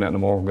 we're not doing that no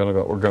more.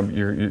 You're going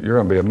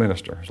to be a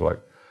minister." It's like,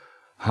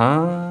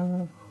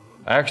 huh?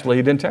 Actually,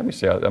 he didn't tell me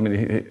so. I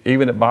mean,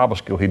 even at Bible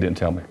school, he didn't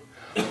tell me.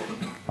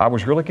 I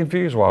was really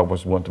confused why I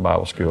went to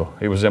Bible school.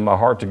 It was in my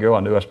heart to go. I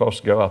knew I was supposed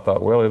to go. I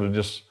thought, well, it'll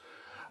just,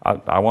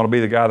 I want to be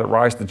the guy that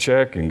writes the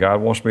check, and God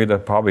wants me to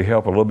probably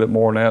help a little bit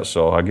more than that,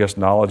 so I guess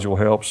knowledge will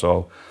help.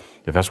 So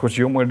if that's what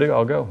you want me to do,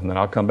 I'll go. And then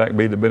I'll come back and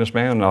be the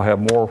businessman, and I'll have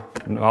more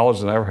knowledge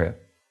than I ever had.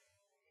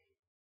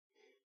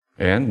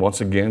 And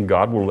once again,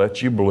 God will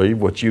let you believe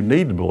what you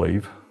need to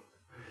believe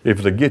if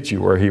it'll get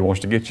you where He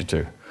wants to get you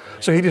to.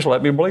 So He just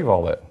let me believe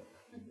all that.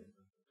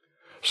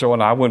 So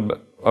when I went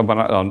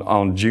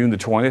on June the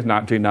 20th,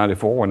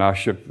 1994, when I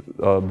shook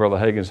Brother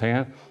Hagin's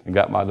hand and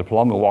got my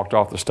diploma and walked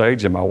off the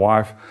stage, and my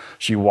wife,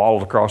 she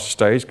waddled across the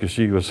stage because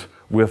she was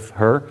with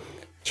her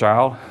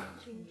child.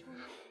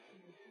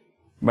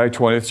 May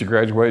 20th, she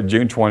graduated.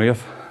 June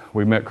 20th,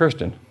 we met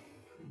Kristen.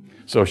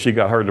 So she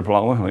got her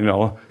diploma. You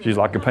know, she's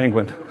like a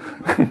penguin.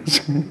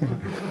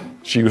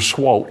 She was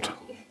swolled.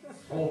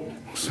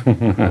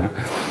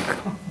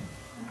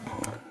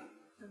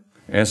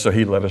 And so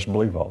He let us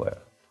believe all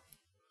that.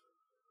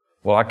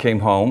 Well, I came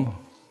home.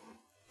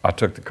 I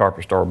took the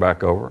carpet store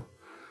back over.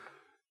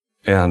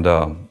 And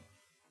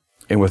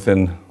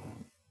within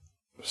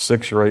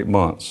 6 or 8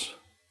 months,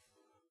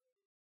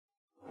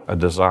 a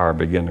desire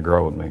began to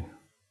grow in me.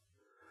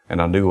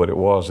 And I knew what it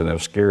was, and it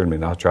was scaring me,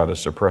 and I tried to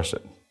suppress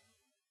it.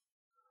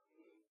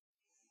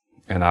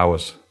 And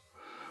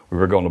we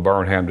were going to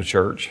Burnham to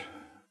church,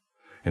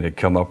 and it'd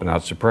come up and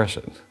I'd suppress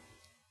it.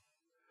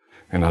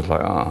 And I was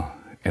like,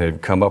 and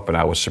it'd come up and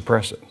I would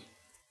suppress it.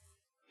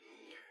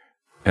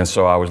 And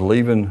so I was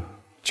leaving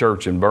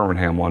church in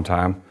Birmingham one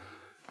time,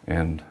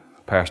 and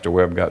Pastor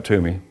Webb got to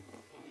me,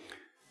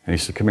 and he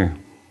said, "Come here."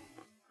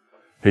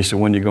 He said,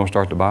 "When are you going to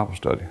start the Bible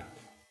study?"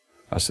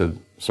 I said,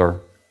 "Sir."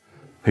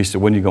 He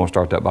said, "When are you going to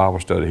start that Bible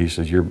study?" He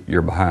says,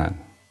 You're behind."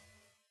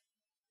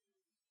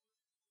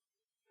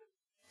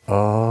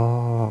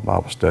 Oh,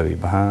 Bible study,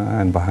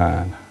 behind.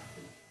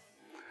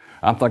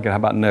 I'm thinking, how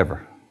about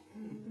never?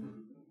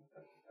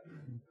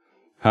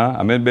 Huh?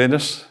 I'm in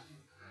business.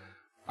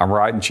 I'm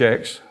writing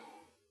checks.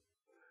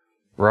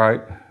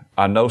 Right?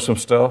 I know some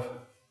stuff.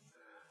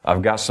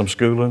 I've got some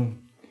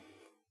schooling.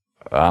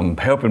 I'm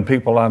helping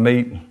people I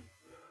meet.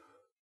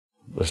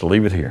 Let's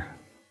leave it here.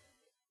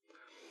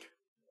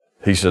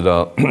 He said,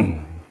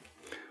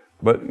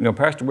 but,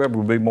 Pastor Webb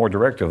would be more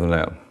directive than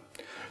that.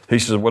 He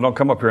says, "Well, don't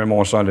come up here anymore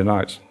on Sunday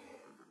nights."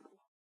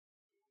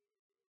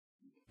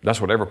 That's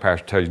what every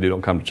pastor tells you to do,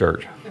 don't come to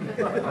church.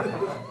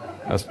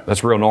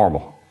 That's real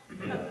normal.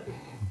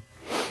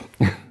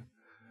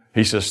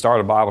 He says, "Start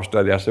a Bible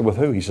study." I said, "With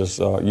who?" He says,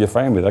 "Your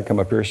family. They come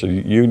up here." So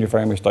you and your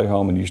family stay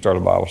home and you start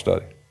a Bible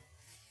study.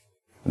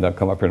 And they'll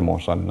come up here anymore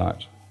on Sunday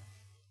nights.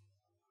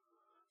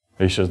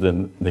 He says,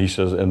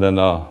 and then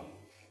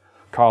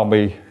call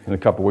me in a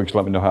couple of weeks,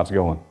 let me know how it's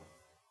going.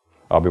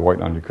 I'll be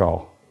waiting on your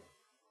call.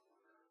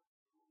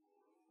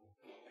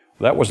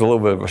 That was a little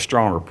bit of a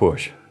stronger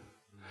push.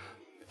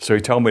 So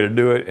he told me to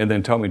do it, and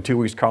then told me in 2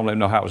 weeks to call and let me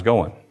know how it was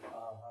going.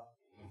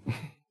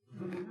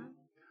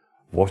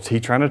 What's he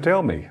trying to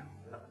tell me?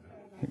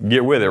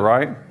 Get with it,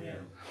 right?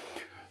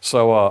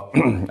 So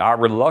I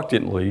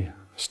reluctantly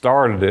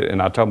started it,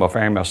 and I told my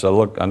family, I said,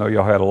 "Look, I know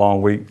y'all had a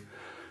long week,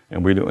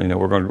 and we're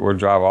going to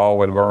drive all the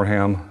way to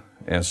Birmingham,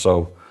 and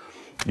so,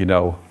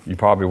 you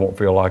probably won't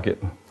feel like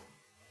it.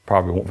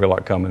 Probably won't feel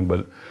like coming,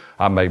 but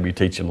I may be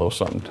teaching a little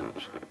something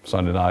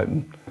Sunday night,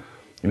 and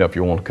if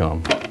you want to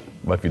come.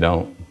 But if you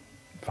don't,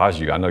 if I was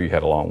you, I know you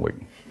had a long week."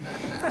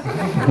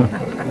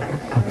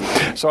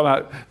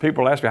 So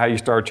people ask me how you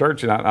start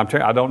church, and I'm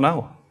telling you, I don't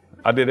know.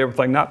 I did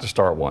everything not to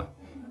start one.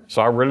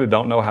 So I really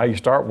don't know how you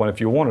start one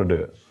if you want to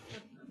do it.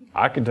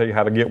 I can tell you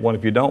how to get one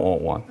if you don't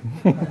want one.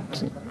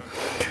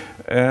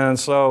 And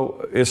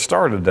so it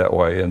started that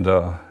way, and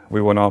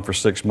we went on for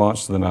 6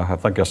 months. Then I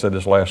think I said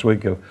this last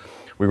week,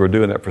 we were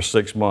doing that for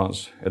 6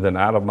 months, and then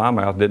out of my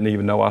mouth, didn't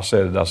even know I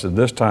said it. I said,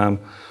 this time,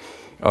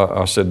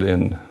 I said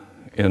in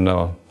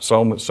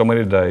so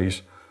many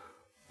days,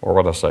 or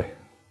what did I say?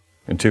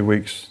 In 2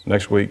 weeks,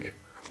 next week,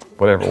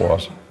 whatever it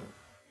was.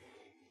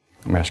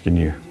 I'm asking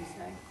you.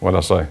 What did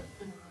I say?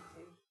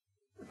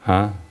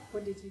 Huh?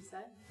 What did you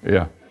say?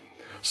 Yeah.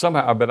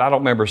 Somehow, but I don't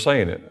remember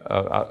saying it.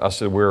 I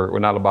said, we're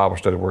not a Bible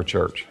study, we're a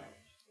church.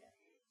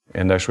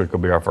 And next week will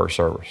be our first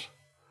service.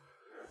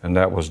 And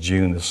that was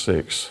June the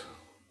 6th,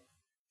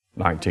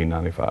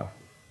 1995.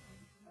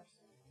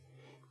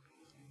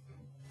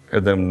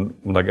 And then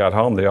when I got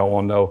home, they all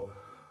want to know,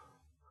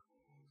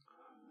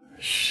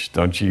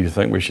 don't you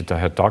think we should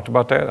have talked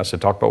about that? I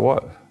said, talk about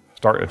what?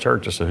 Starting a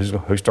church. I said,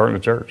 who's starting a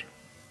church?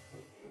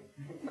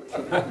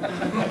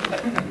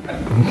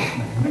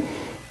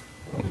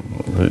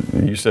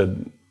 You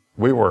said,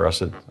 we were. I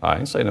said, I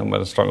ain't saying nothing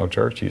about starting a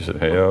church. You said,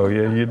 hell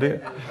yeah, you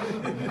did.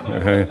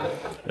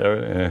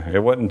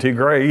 It wasn't too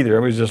gray either.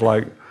 It was just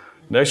like,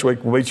 next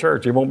week will be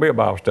church. It won't be a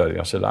Bible study.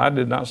 I said, I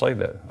did not say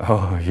that.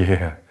 Oh,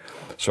 yeah.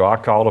 So I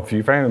called a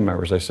few family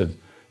members. They said,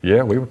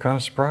 yeah, we were kind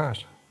of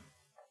surprised.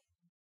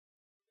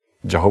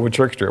 Jehovah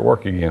trickster at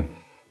work again.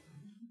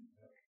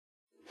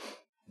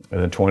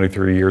 And then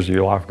 23 years of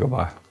your life go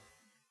by.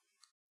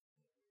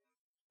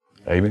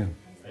 Amen.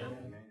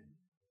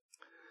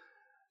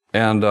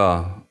 And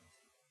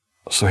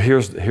so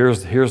here's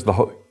the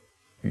whole,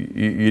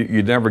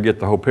 you never get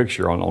the whole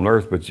picture on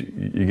earth, but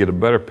you get a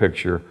better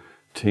picture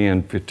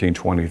 10, 15,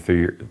 20,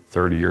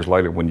 30 years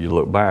later when you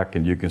look back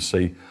and you can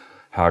see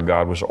how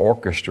God was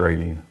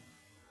orchestrating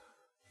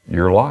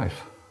your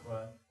life.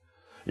 Right.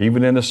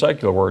 Even in the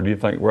secular world, you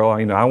think, well,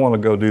 I want to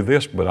go do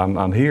this, but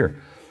I'm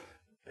here.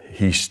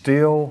 He's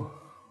still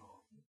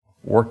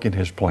working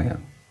His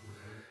plan.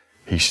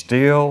 He's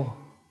still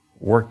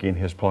working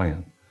His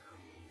plan.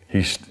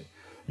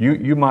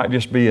 You might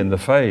just be in the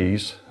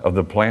phase of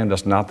the plan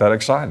that's not that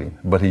exciting,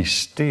 but He's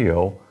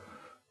still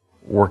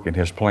working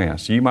His plan.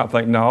 So you might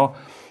think, no,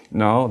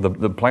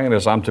 the plan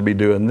is I'm to be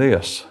doing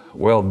this.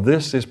 Well,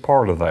 this is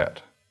part of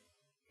that.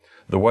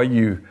 The way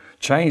you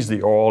change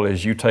the oil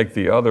is you take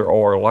the other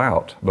oil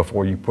out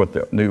before you put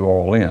the new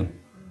oil in.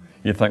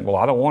 You think, well,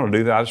 I don't want to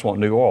do that. I just want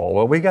new oil.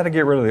 Well, we got to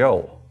get rid of the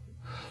old.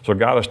 So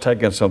God is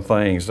taking some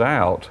things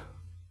out.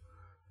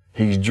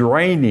 He's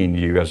draining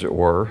you, as it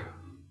were.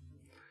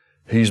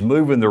 He's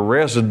moving the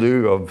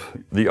residue of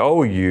the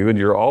old you and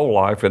your old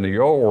life and the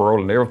old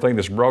world and everything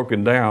that's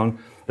broken down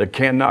that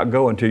cannot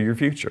go into your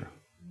future.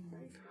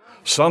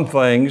 Some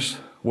things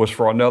was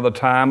for another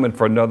time and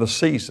for another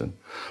season.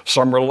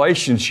 Some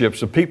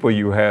relationships, the people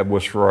you had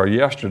was for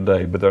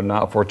yesterday, but they're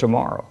not for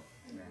tomorrow.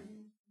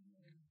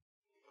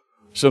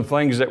 Some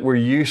things that were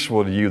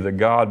useful to you that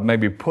God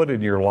maybe put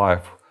in your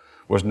life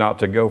was not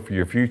to go for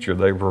your future.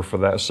 They were for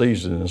that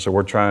season. And so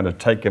we're trying to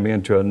take them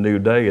into a new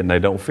day and they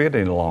don't fit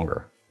any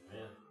longer.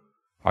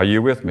 Are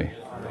you with me?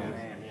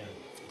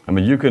 I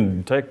mean, you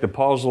can take the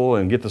puzzle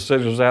and get the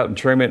scissors out and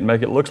trim it and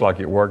make it look like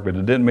it worked, but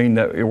it didn't mean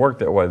that it worked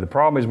that way. The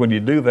problem is when you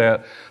do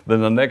that,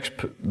 then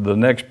the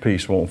next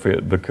piece won't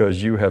fit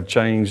because you have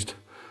changed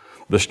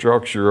the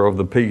structure of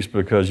the piece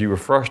because you were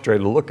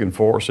frustrated looking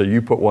for it, so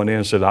you put one in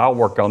and said, I'll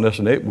work on this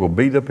and it will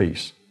be the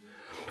piece.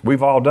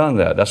 We've all done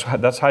that. That's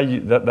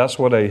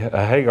what a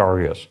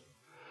Hagar is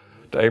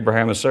to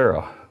Abraham and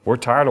Sarah. We're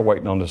tired of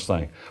waiting on this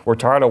thing. We're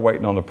tired of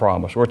waiting on the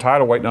promise. We're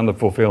tired of waiting on the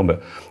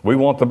fulfillment. We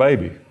want the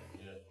baby.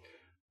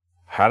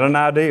 Had an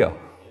idea.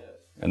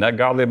 And that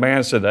godly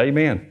man said,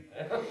 amen.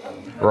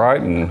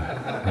 Right? And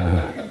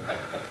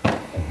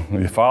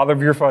the father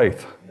of your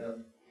faith.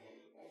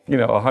 You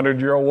know, a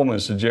 100-year-old woman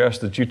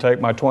suggests that you take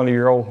my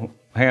 20-year-old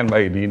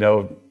handmaid,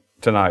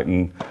 tonight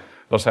and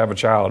let's have a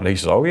child. And he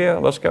says, oh yeah,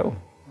 let's go.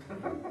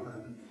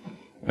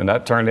 And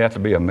that turned out to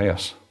be a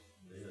mess.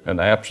 An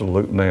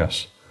absolute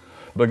mess.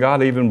 But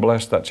God even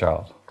blessed that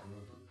child.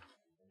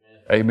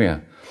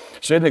 Amen.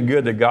 So isn't it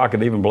good that God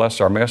can even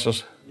bless our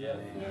messes?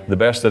 The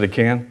best that He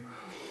can?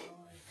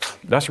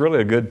 That's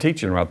really a good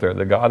teaching right there,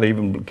 that God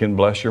even can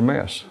bless your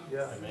mess.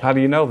 How do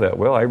you know that?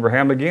 Well,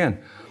 Abraham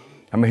again.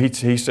 I mean,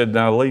 he said,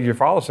 now leave your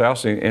father's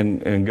house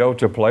and go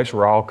to a place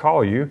where I'll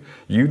call you.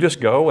 You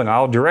just go and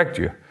I'll direct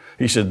you.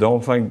 He said,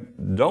 don't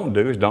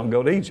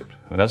go to Egypt.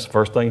 And that's the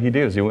first thing he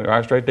did, is he went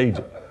right straight to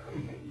Egypt.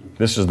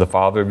 This is the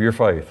father of your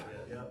faith.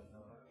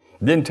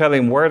 Didn't tell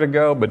him where to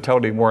go, but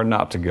told him where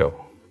not to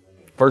go.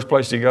 First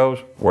place he goes,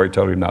 where he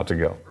told him not to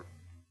go.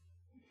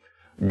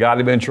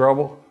 Got him in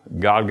trouble,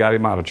 God got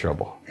him out of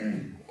trouble.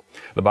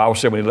 The Bible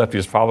said when he left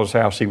his father's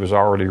house, he was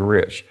already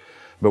rich.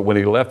 But when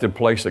he left the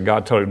place that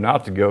God told him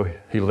not to go,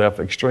 he left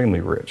extremely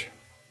rich.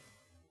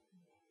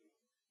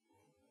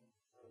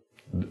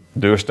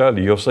 Do a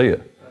study, you'll see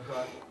it.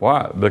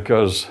 Why?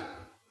 Because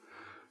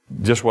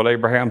just what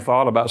Abraham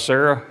thought about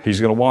Sarah, he's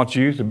going to want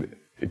you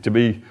to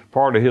be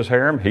part of his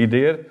harem. He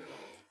did.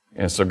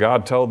 And so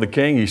God told the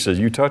king, he says,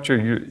 you touch her,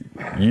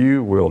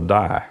 you will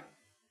die.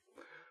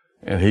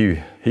 And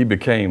he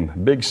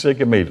became big sick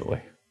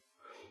immediately.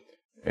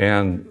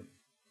 And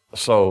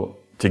so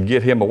to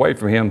get him away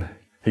from him,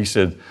 he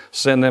said,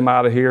 send them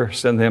out of here,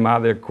 send them out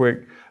of there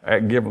quick,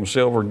 give them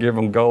silver, give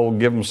them gold,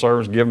 give them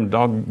servants, give them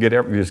donkey,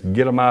 just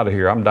get them out of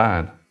here, I'm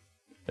dying.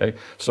 Okay?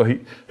 So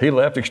he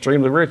left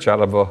extremely rich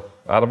out of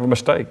a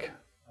mistake.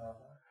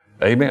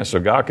 Amen. So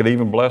God could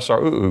even bless our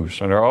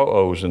oohs and our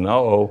oh-ohs and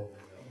oh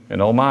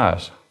and oh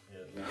my's.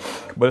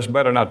 But it's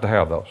better not to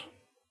have those.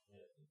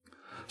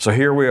 So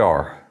here we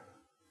are.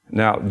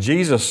 Now,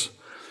 Jesus,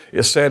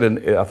 it said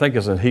I think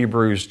it's in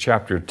Hebrews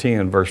chapter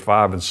 10, verse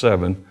 5 and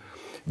 7,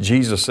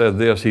 Jesus said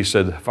this, he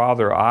said,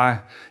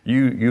 Father,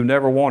 you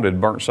never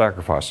wanted burnt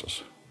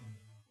sacrifices.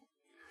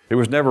 It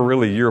was never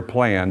really your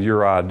plan,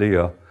 your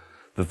idea,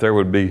 that there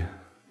would be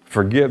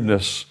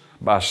forgiveness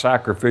by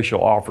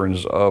sacrificial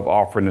offerings of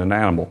offering an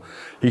animal.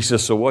 He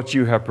says, so what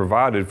you have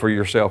provided for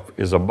yourself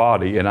is a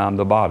body, and I'm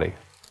the body.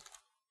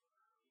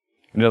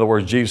 In other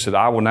words, Jesus said,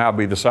 I will now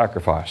be the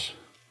sacrifice.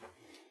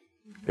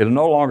 It'll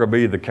no longer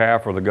be the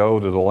calf or the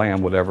goat or the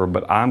lamb, whatever,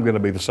 but I'm going to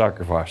be the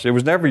sacrifice. It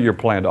was never your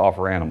plan to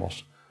offer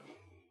animals.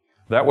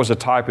 That was a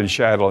type and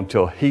shadow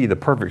until He, the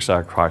perfect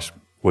sacrifice,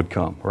 would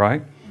come,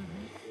 right?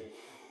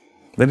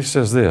 Then He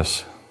says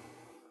this,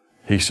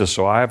 He says,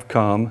 so I have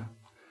come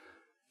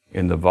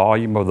in the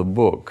volume of the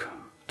book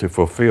to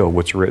fulfill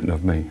what's written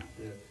of me.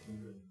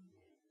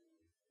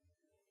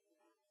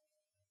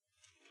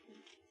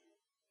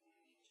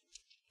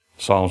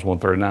 Psalms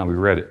 139, we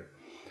read it.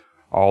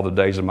 All the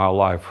days of my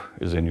life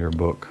is in your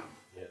book.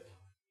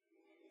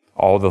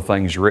 All the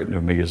things written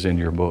of me is in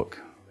your book.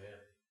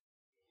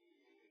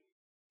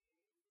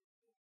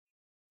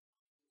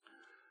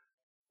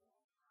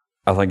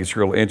 I think it's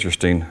real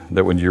interesting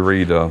that when you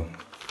read, we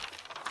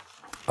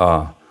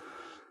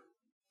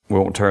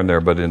won't turn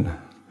there, but in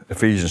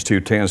Ephesians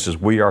 2:10 it says,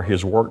 we are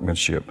His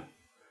workmanship,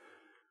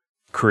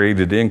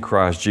 created in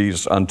Christ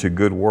Jesus unto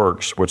good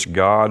works, which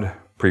God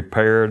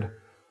prepared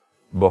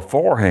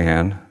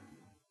beforehand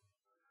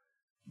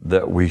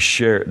that we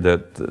should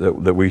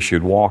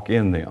walk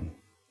in them.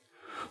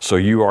 So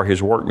you are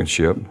His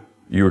workmanship.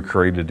 You were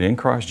created in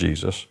Christ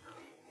Jesus.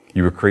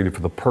 You were created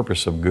for the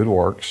purpose of good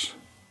works,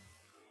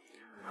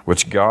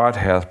 which God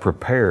hath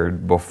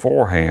prepared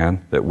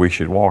beforehand that we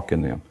should walk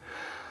in them.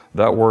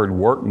 That word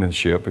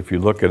workmanship, if you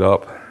look it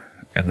up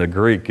in the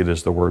Greek, it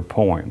is the word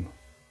poem.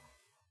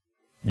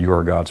 You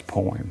are God's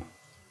poem.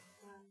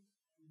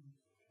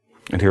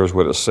 And here's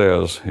what it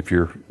says, if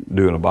you're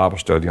doing a Bible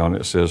study on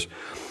it, it says,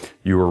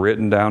 you were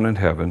written down in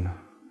heaven,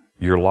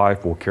 your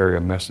life will carry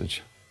a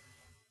message.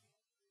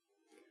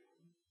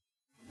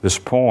 This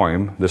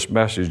poem, this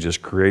message is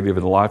creative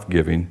and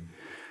life-giving,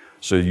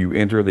 so you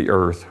enter the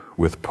earth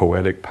with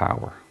poetic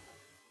power.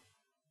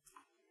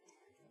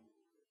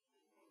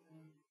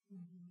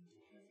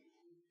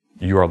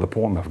 You are the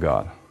poem of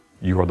God.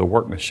 You are the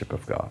workmanship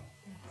of God.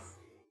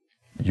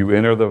 You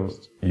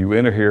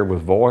enter here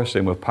with voice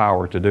and with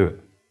power to do it.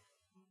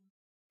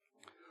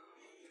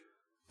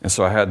 And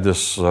so I had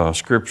this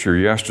scripture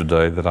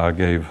yesterday that I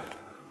gave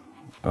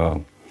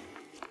Ronald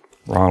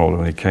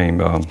when he came.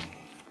 I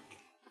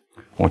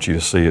want you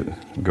to see it.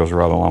 It goes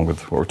right along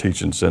with what we're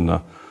teaching. It's in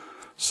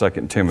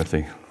 2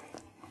 Timothy.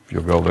 If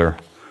you'll go there,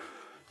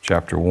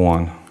 chapter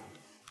 1.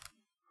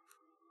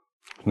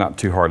 Not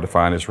too hard to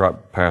find. It's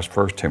right past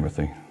 1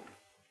 Timothy.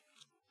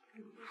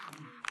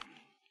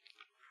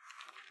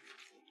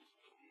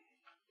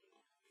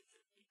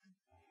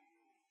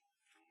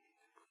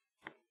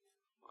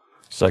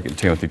 Second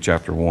Timothy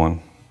chapter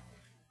 1.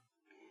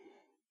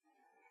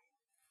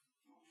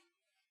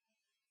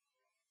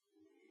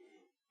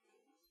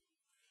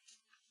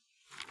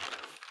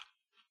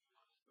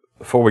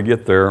 Before we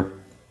get there,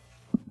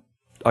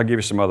 I'll give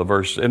you some other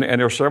verses. And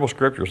there are several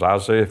scriptures.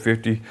 Isaiah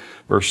 50,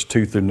 verses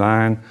 2 through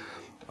 9.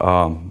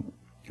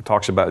 It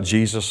talks about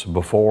Jesus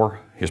before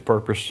His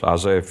purpose.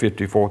 Isaiah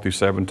 54 through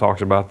 7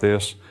 talks about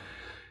this.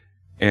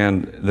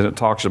 And then it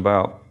talks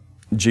about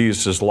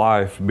Jesus'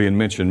 life being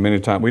mentioned many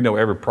times. We know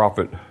every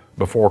prophet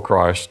before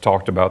Christ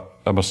talked about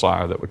a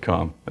Messiah that would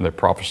come, and they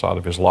prophesied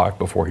of His life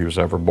before He was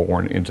ever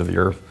born into the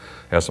earth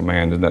as a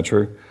man. Isn't that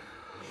true?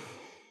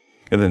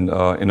 And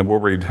then we'll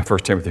read 1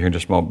 Timothy here in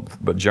just a moment.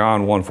 But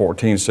John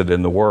 1:14 said,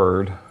 and the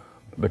Word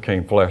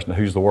became flesh. Now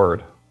who's the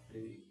Word?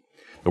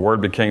 The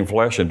Word became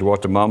flesh and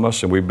dwelt among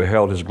us, and we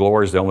beheld His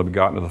glory as the only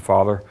begotten of the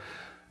Father.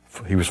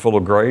 He was full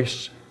of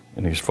grace,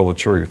 and He's full of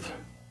truth.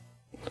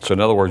 So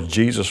in other words,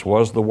 Jesus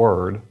was the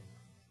Word.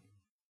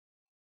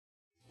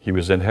 He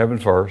was in heaven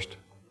first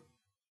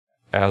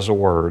as a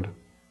Word.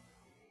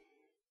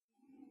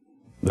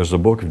 There's a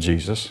book of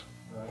Jesus.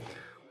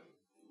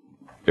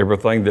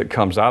 Everything that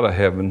comes out of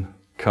heaven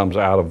comes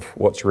out of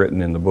what's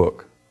written in the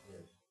book.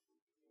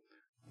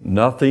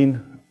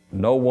 Nothing,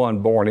 no one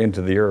born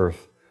into the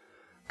earth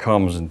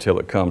comes until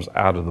it comes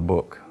out of the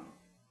book.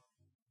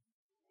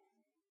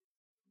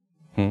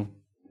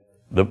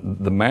 The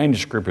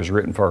manuscript is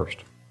written first.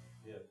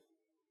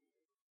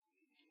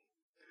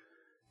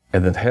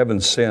 And then heaven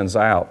sends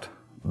out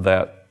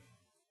that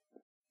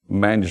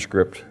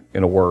manuscript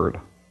in a word,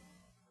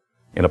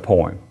 in a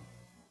poem.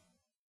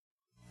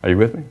 Are you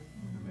with me?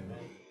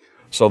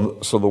 So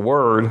the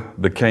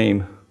Word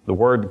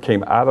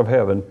came out of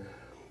heaven,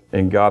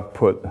 and God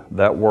put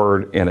that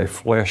Word in a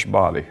flesh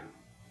body.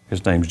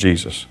 His name's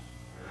Jesus.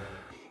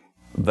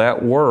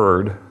 That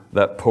Word,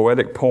 that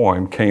poetic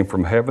poem, came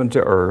from heaven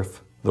to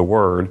earth, the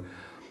Word,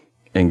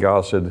 and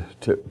God said,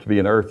 to be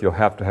in earth, you'll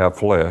have to have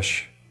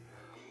flesh.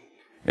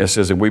 And it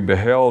says, and we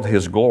beheld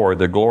His glory,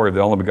 the glory of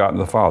the only begotten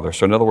of the Father.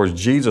 So in other words,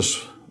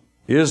 Jesus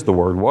is the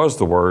Word, was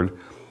the Word,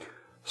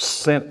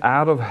 sent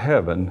out of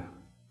heaven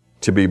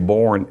to be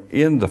born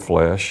in the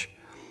flesh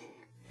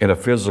in a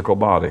physical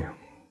body.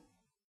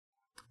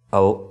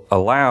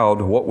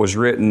 Allowed what was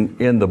written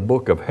in the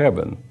book of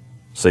heaven,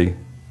 see,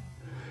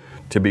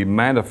 to be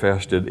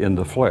manifested in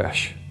the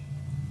flesh.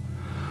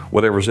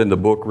 Whatever's in the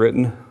book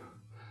written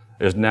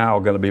is now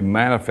going to be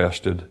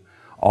manifested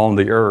on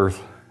the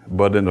earth,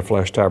 but in the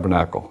flesh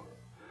tabernacle.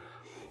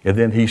 And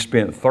then He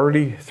spent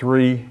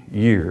 33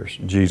 years,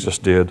 Jesus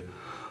did,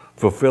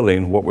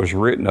 fulfilling what was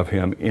written of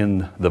Him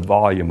in the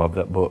volume of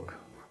that book.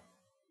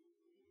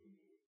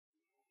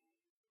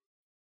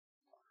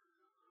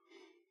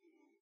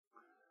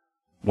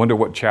 Wonder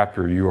what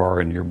chapter you are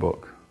in your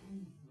book.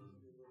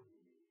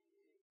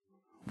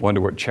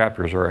 Wonder what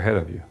chapters are ahead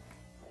of you.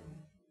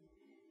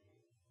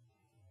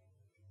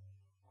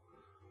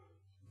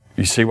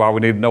 You see why we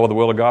need to know the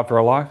will of God for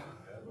our life?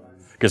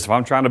 Because if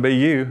I'm trying to be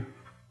you,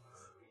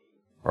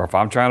 or if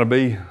I'm trying to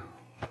be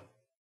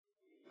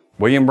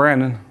William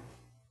Brandon,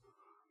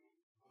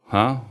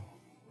 huh?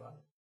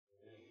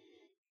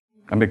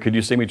 I mean, could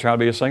you see me trying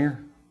to be a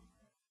singer?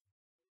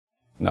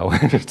 No.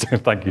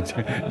 Thank you.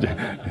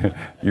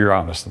 You're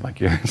honest.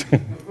 Thank you.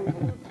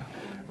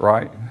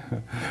 Right?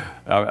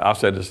 I've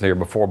said this here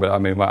before, but I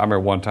mean, I remember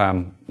one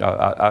time,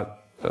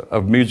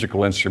 of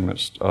musical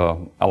instruments,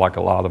 I like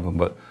a lot of them,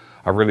 but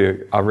I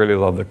really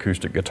love the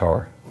acoustic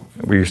guitar.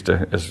 We used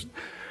to, as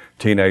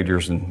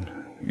teenagers and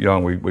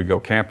young, we'd go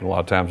camping a lot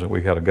of times, and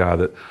we had a guy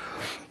that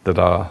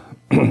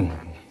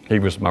he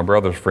was my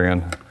brother's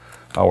friend.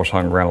 I always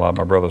hung around a lot of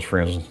my brother's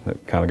friends.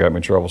 That kind of got me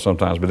in trouble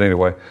sometimes. But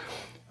anyway,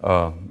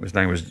 his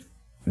name was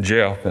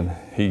Jeff, and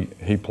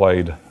he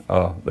played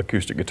the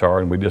acoustic guitar,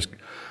 and we just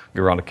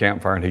go around the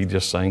campfire, and he'd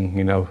just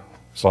sing,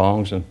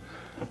 songs, and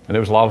it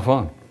was a lot of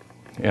fun.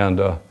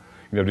 And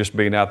just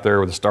being out there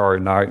with the starry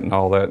night and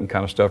all that and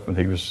kind of stuff, and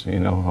he was,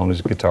 on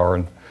his guitar,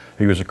 and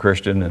he was a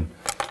Christian, and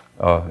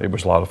it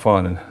was a lot of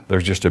fun. And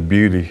there's just a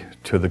beauty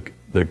to the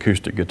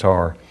acoustic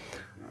guitar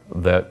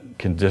that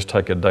can just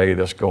take a day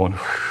that's going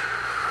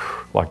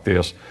like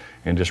this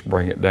and just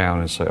bring it down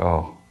and say,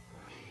 oh,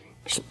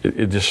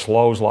 it just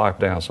slows life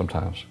down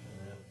sometimes,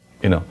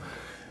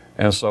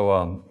 And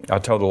so I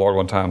told the Lord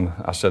one time,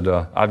 I said,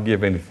 I'd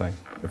give anything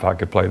if I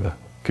could play the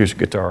acoustic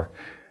guitar.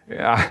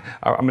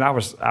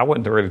 I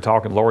wasn't really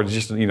talking, Lord,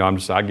 just,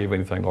 I'd give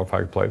anything, Lord, if I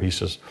could play it. He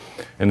says,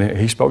 and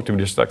he spoke to me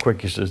just that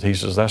quick. He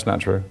says, that's not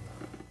true.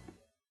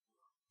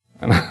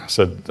 And I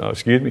said,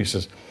 excuse me.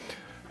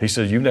 He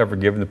says, you've never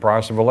given the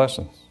price of a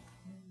lesson.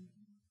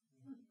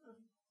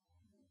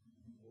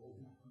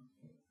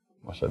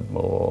 I said,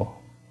 well,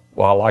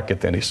 I like it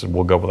then. He said,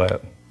 we'll go with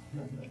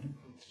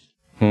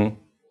that.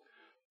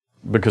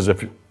 Because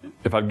if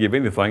I'd give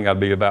anything, I'd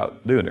be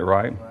about doing it,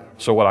 right?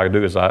 So what I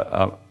do is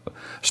I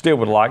still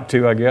would like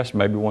to, I guess.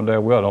 Maybe one day I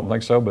will. I don't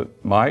think so,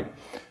 but might.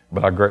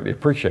 But I greatly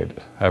appreciate it.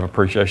 I have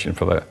appreciation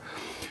for that.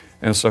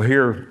 And so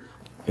here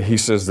he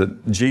says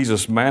that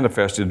Jesus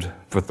manifested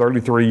for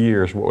 33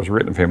 years what was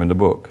written of him in the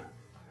book.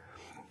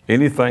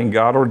 Anything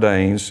God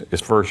ordains is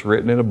first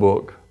written in a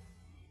book.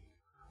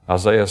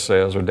 Isaiah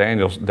says, or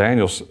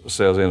Daniel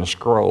says in a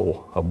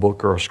scroll, a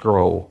book or a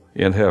scroll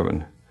in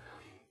heaven.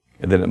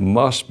 And then it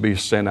must be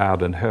sent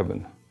out in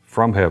heaven,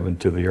 from heaven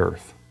to the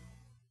earth.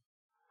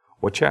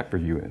 What chapter are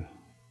you in?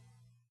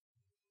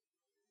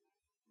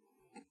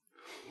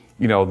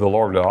 The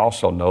Lord will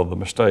also know the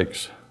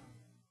mistakes.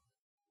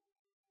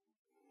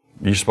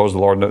 Do you suppose the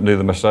Lord knew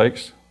the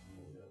mistakes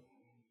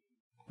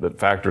that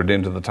factored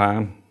into the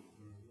time?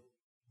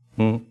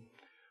 Do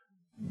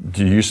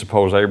you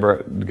suppose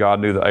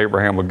God knew that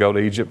Abraham would go to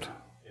Egypt?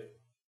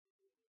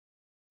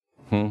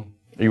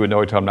 He would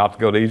know he told him not to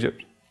go to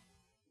Egypt?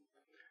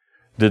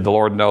 Did the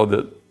Lord know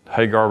that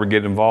Hagar would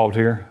get involved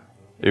here,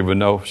 even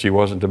though she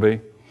wasn't to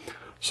be?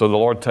 So the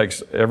Lord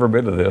takes every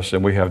bit of this,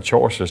 and we have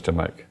choices to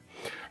make.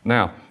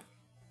 Now,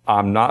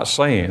 I'm not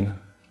saying,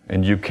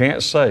 and you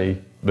can't say,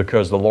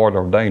 because the Lord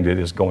ordained it,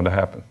 it's going to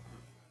happen.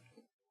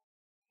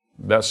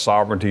 That's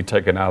sovereignty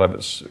taken out of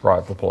its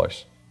rightful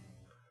place.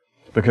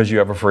 Because you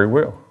have a free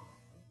will.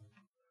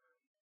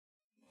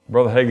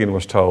 Brother Hagin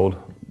was told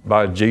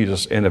by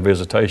Jesus in a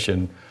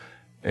visitation,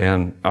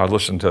 and I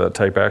listened to that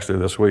tape actually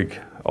this week,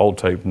 old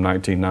tape from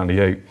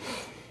 1998,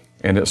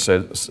 and it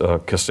says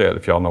cassette,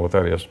 if y'all know what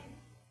that is.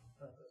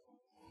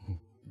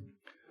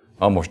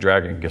 Almost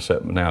dragging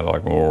cassette now,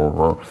 like,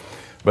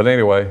 but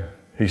anyway,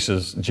 he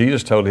says,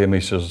 Jesus told him,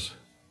 he says,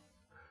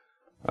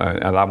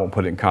 and I won't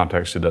put it in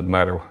context, it doesn't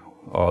matter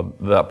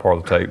that part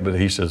of the tape, but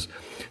he says,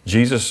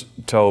 Jesus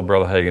told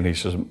Brother Hagin,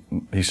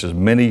 he says,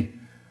 many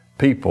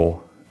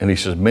people, and he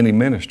says, many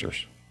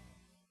ministers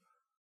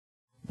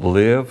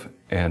live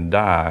and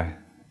die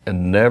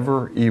and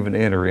never even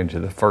enter into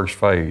the first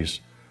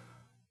phase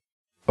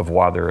of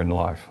why they're in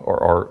life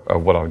or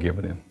of what I've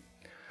given them.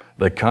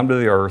 They come to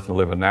the earth and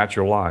live a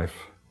natural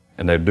life,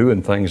 and they're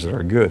doing things that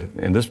are good.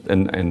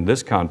 In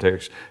this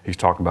context, he's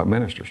talking about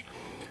ministers.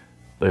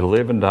 They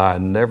live and die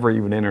and never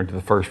even enter into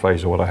the first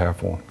phase of what I have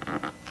for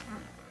them.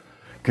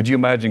 Could you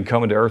imagine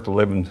coming to earth and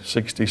living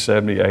 60,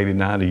 70, 80,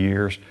 90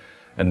 years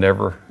and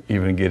never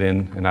even get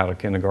in and out of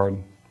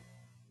kindergarten?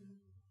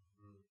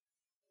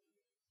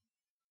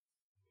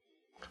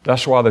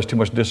 That's why there's too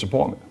much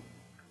disappointment.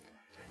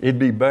 It'd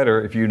be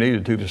better if you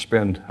needed to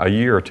spend a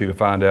year or two to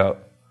find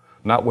out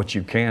not what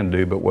you can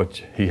do, but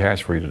what He has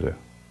for you to do.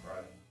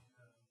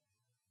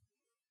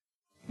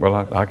 Well,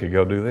 I could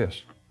go do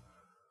this.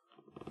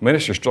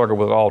 Ministers struggle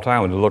with it all the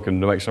time when they're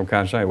looking to make some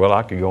kind of change. Well,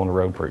 I could go on the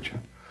road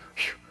preaching.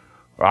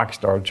 Or I could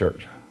start a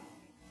church.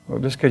 Well,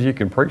 just because you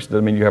can preach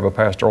doesn't mean you have a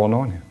pastoral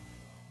anointing.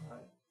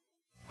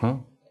 Huh?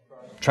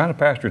 Trying to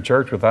pastor a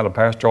church without a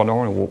pastoral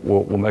anointing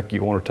will make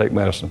you want to take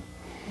medicine.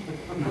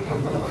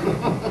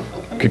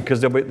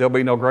 Because there'll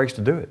be no grace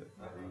to do it.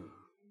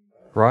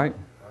 Right?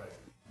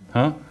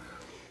 Huh?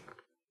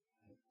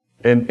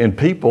 And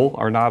people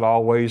are not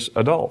always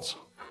adults.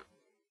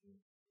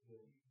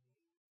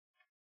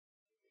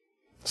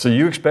 So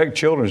you expect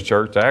children's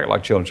church to act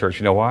like children's church.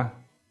 You know why?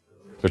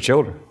 They're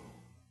children.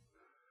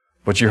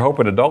 But you're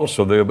hoping adults,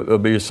 so there'll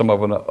be some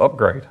of an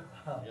upgrade.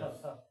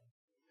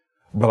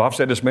 But I've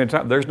said this many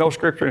times, there's no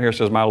scripture in here that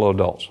says my little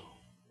adults.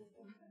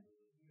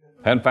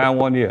 Hadn't found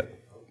one yet.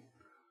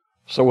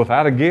 So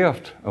without a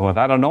gift and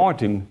without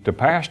anointing to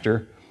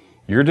pastor,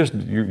 you're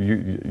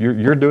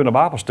doing a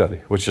Bible study,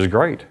 which is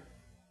great.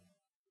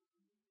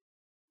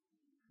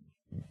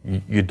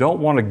 You don't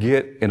want to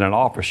get in an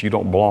office you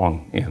don't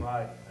belong in.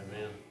 Right.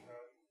 Amen.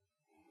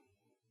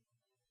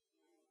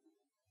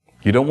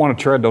 You don't want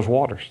to tread those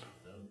waters.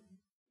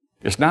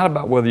 It's not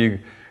about whether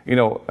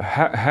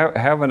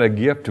having a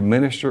gift to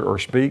minister or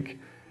speak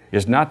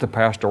is not the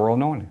pastoral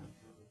anointing.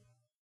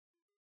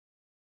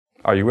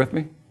 Are you with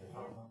me?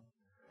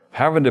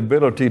 Having the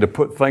ability to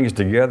put things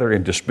together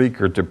and to speak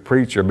or to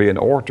preach or be an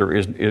orator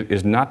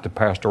is not the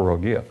pastoral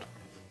gift.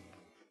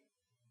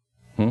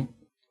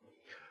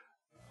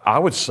 I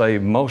would say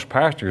most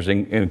pastors,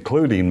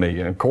 including me,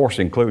 and of course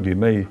including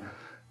me,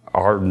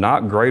 are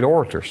not great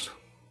orators.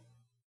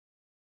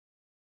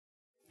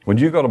 When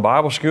you go to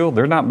Bible school,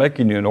 they're not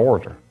making you an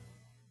orator.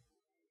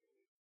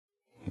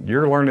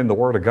 You're learning the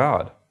Word of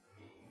God.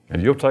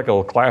 And you'll take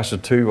a class or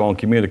two on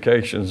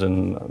communications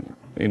and,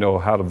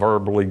 how to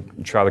verbally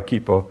try to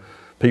keep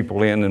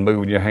people in and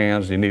moving your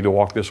hands. You need to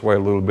walk this way a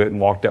little bit and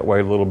walk that way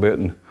a little bit.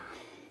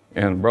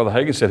 And Brother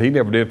Hagin said he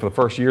never did for the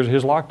first years of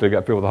his life till he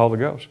got filled with the Holy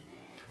Ghost.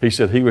 He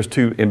said he was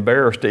too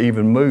embarrassed to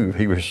even move.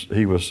 He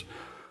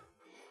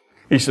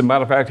said,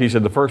 matter of fact, he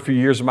said, the first few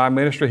years of my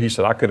ministry, he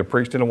said, I could have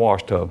preached in a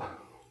wash tub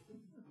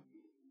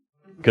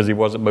because he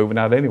wasn't moving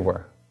out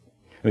anywhere.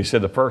 And he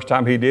said the first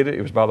time he did it,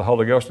 it was by the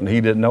Holy Ghost, and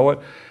he didn't know it.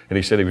 And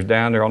he said he was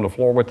down there on the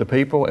floor with the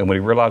people, and when he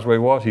realized where he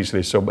was, he said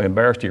he's so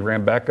embarrassed, he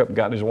ran back up and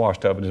got in his wash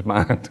tub in his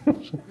mind.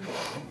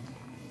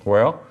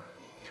 Well,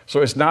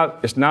 so it's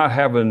not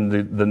having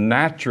the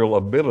natural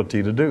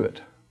ability to do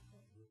it.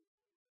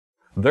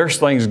 There's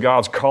things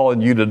God's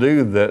calling you to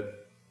do that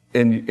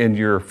in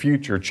your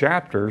future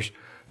chapters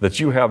that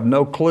you have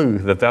no clue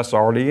that's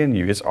already in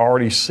you. It's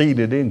already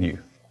seated in you.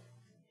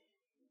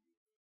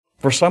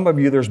 For some of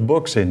you, there's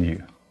books in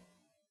you.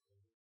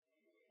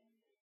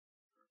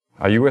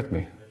 Are you with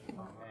me?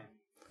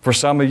 For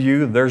some of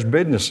you, there's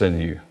business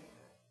in you.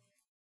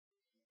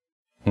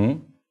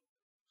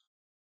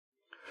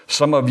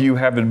 Some of you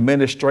have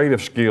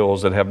administrative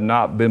skills that have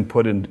not been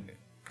put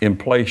in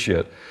place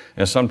yet.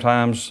 And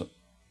sometimes,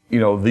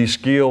 these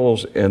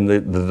skills and the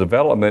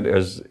development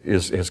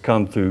has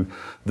come through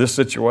this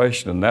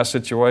situation and that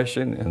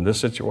situation and this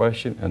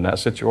situation and that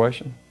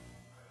situation.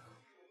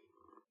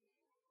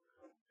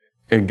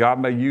 And God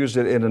may use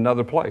it in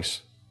another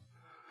place.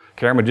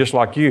 Cameron, just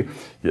like you,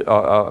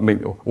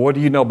 what do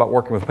you know about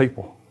working with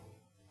people?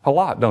 A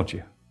lot, don't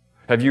you?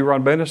 Have you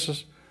run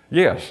businesses?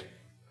 Yes.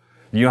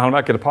 You know how to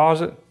make a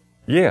deposit?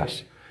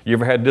 Yes. You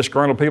ever had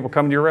disgruntled people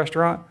come to your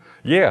restaurant?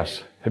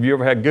 Yes. Have you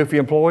ever had goofy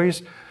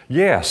employees?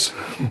 Yes.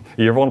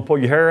 You ever want to pull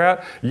your hair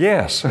out?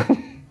 Yes.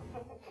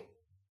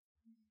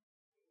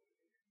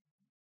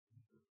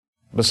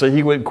 But see,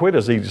 he wouldn't quit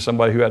as easy as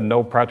somebody who had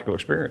no practical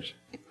experience.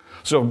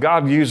 So if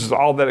God uses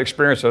all that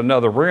experience in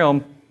another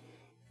realm,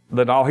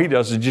 then all he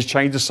does is just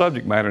change the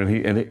subject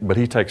matter. But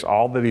he takes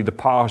all that he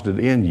deposited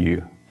in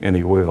you, and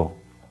he will.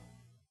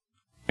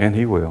 And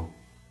he will.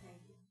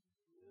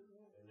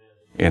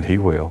 And he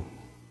will.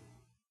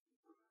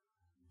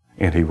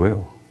 And he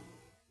will.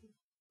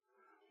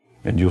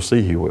 And you'll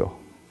see he will.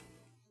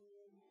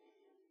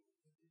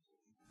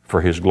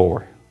 For his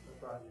glory.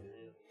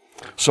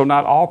 So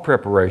not all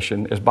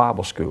preparation is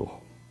Bible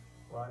school.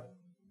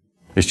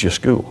 It's just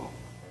school.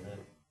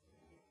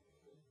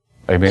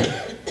 Amen.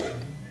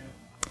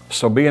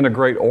 So being a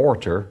great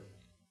orator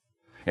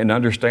and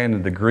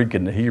understanding the Greek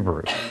and the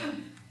Hebrew.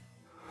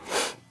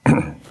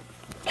 A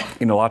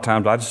lot of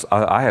times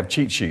I have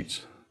cheat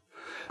sheets.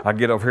 I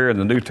get over here in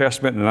the New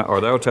Testament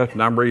or the Old Testament,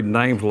 and I'm reading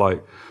names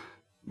like,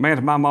 man,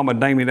 if my mama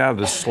named me that, I'd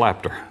just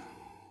slapped her.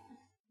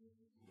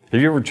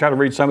 Have you ever tried to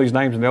read some of these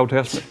names in the Old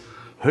Testament?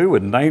 Who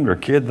would name their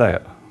kid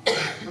that?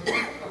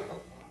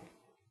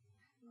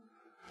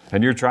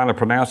 And you're trying to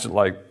pronounce it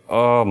like,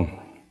 And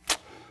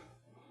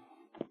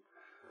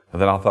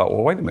then I thought,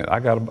 well, wait a minute, I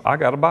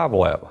got a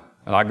Bible app.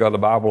 And I go to the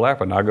Bible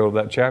app and I go to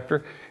that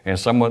chapter, and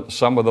some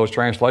of those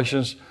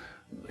translations,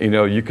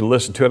 you can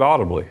listen to it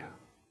audibly.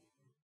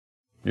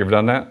 You ever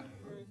done that?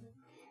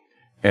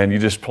 And you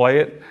just play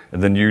it,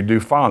 and then you do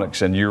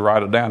phonics, and you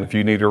write it down if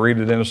you need to read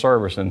it in a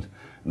service. And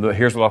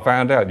here's what I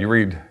found out.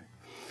 You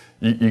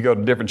go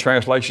to different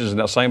translations in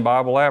that same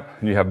Bible app,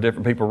 and you have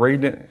different people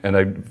reading it, and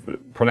they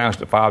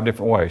pronounce it 5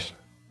 different ways.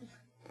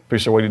 People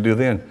say, what do you do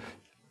then?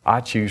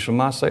 I choose for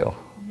myself.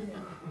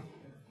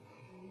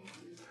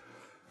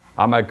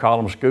 I may call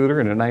them Scooter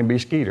and their name be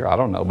Skeeter. I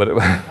don't know.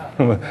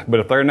 But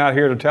if they're not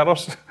here to tell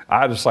us,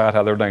 I decide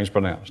how their name's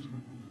pronounced.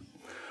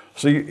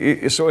 So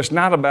it's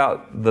not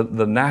about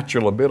the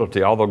natural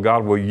ability, although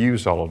God will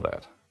use all of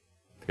that.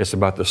 It's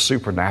about the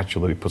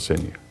supernatural that he puts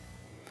in you.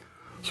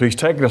 So he's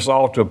taking us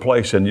all to a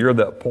place, and you're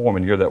that poem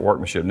and you're that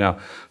workmanship. Now,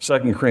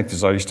 2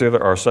 Corinthians, are you still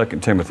there? Or 2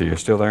 Timothy, are you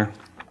still there?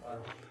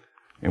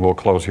 and we'll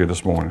close here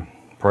this morning.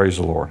 Praise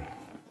the Lord.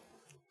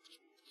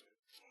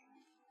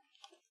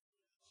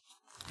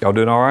 Y'all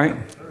doing all right?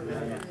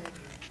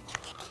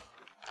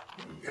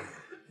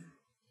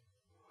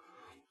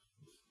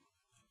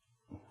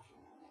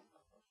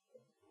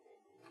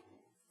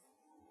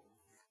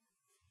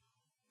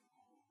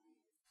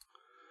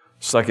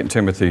 Second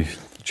Timothy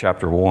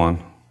chapter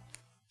 1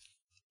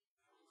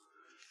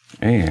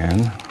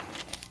 and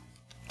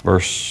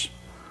verse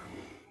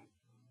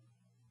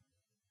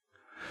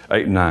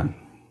 8 and 9.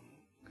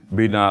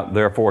 Be not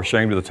therefore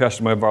ashamed of the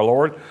testimony of our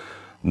Lord,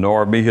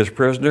 nor be his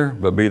prisoner,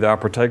 but be thou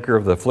partaker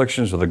of the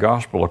afflictions of the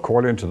gospel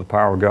according to the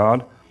power of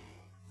God.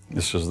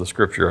 This is the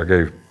scripture I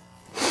gave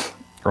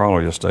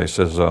Ronald yesterday. It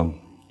says,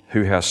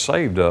 who has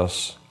saved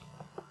us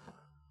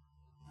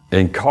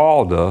and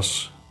called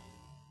us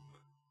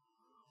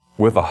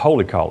with a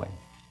holy calling.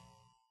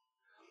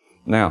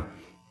 Now,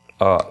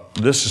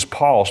 this is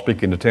Paul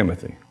speaking to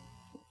Timothy.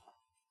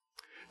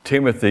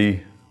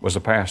 Timothy was a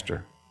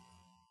pastor.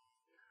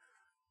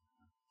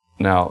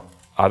 Now,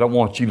 I don't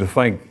want you to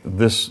think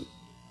this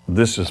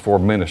is for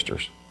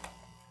ministers.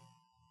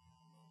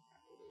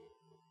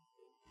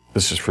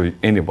 This is for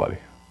anybody.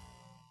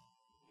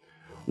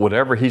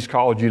 Whatever he's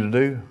called you to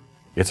do,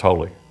 it's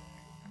holy.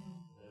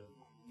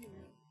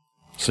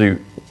 See,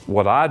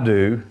 what I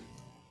do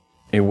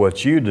and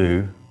what you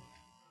do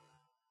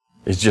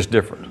is just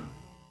different.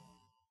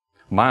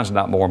 Mine's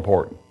not more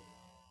important.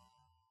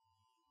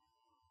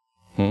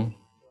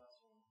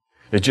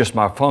 It's just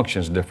my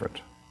function's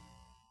different.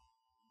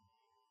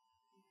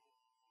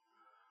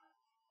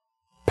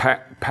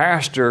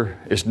 Pastor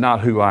is not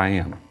who I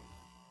am.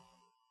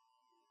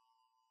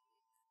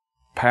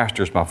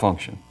 Pastor is my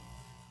function.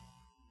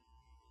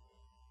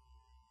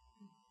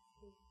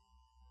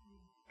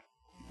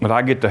 When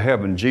I get to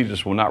heaven,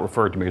 Jesus will not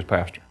refer to me as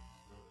pastor.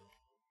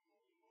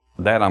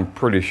 That I'm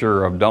pretty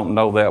sure of. Don't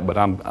know that,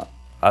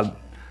 but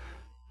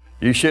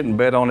you shouldn't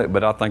bet on it,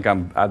 but I think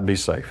I'd be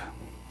safe.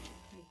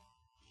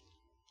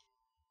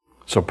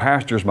 So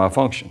pastor is my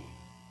function.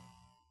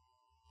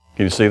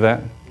 Can you see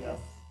that? Yes.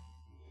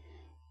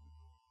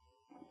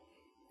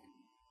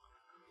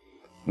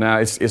 Now,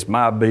 it's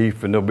my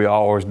beef, and there'll be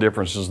always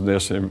differences in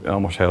this, and it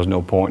almost has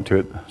no point to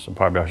it, so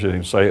probably I shouldn't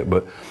even say it,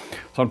 but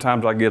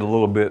sometimes I get a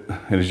little bit,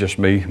 and it's just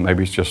me,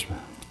 maybe it's just,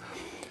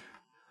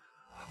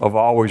 of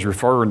always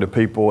referring to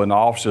people in the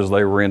offices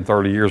they were in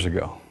 30 years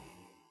ago.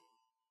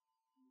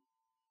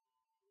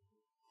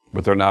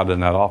 But they're not in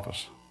that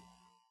office.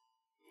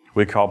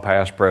 We call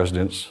past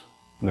presidents,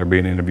 and they're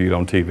being interviewed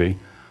on TV,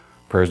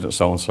 President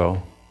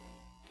so-and-so.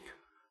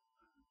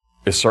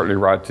 It's certainly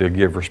right to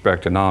give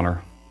respect and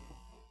honor.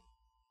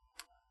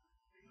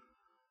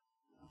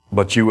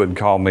 But you wouldn't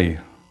call me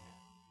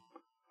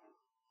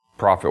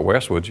Prophet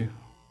West, would you?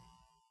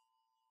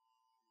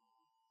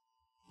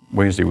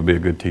 Wednesday would be a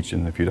good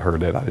teaching if you'd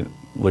heard that. I didn't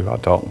believe I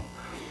taught.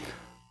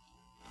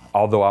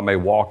 Although I may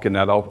walk in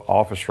that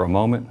office for a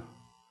moment,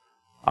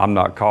 I'm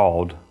not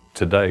called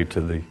today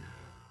to the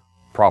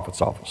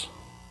prophet's office.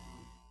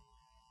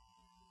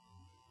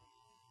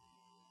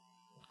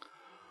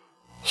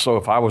 So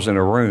if I was in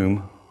a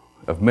room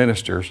of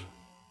ministers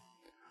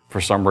for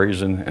some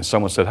reason and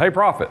someone said, "Hey,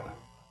 prophet,"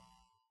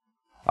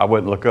 I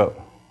wouldn't look up.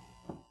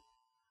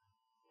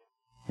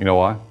 You know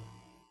why?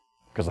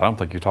 Because I don't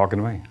think you're talking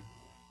to me.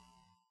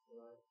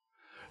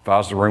 If I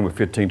was in a room with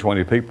 15,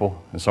 20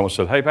 people and someone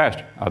said, "Hey,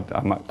 pastor,"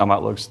 I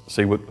might look,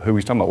 see who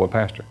he's talking about, what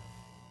pastor.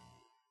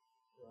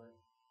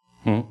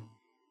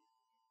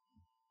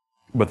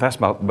 But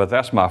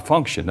that's my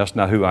function. That's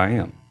not who I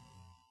am.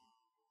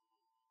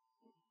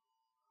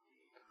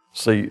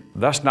 See,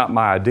 that's not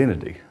my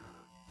identity.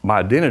 My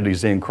identity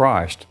is in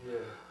Christ,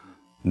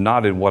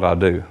 not in what I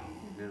do.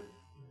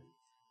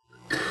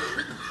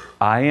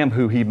 I am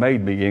who He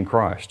made me in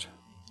Christ.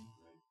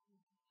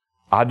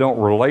 I don't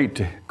relate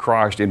to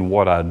Christ in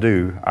what I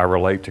do. I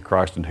relate to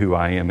Christ in who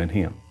I am in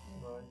Him.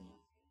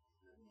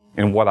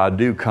 And what I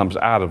do comes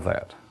out of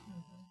that.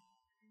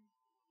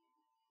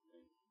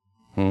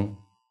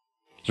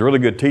 It's a really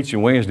good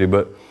teaching Wednesday,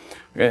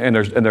 and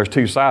there's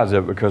two sides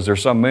of it, because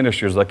there's some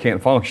ministers that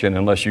can't function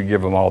unless you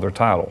give them all their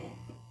title.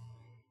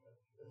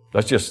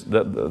 That's just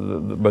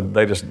but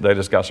they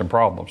just got some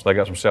problems. They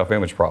got some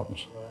self-image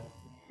problems.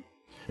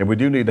 And we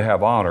do need to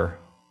have honor.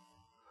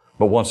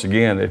 But once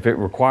again, if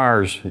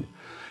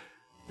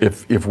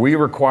we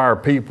require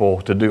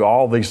people to do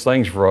all these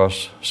things for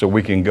us so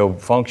we can go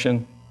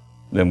function,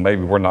 then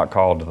maybe we're not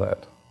called to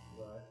that.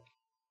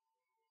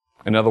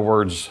 In other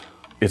words,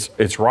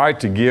 it's right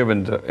to give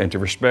and to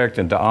respect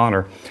and to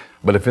honor,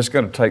 but if it's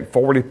going to take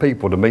 40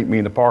 people to meet me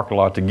in the parking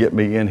lot to get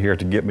me in here,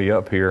 to get me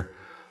up here,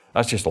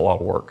 that's just a lot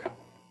of work.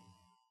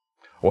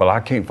 Well, I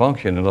can't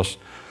function unless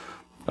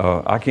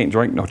I can't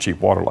drink no cheap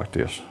water like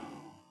this.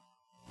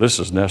 This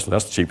is Nestle.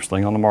 That's the cheapest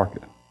thing on the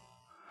market.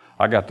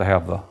 I got to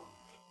have the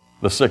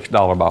 $6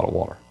 bottle of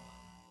water.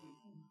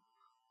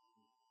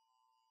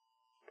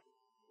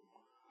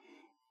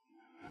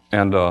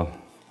 And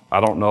I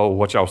don't know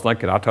what y'all was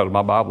thinking. I told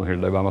my Bible here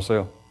today by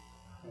myself.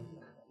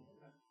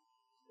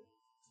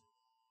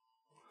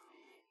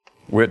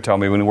 Witt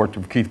told me when he worked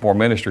for Keith Moore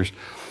Ministries,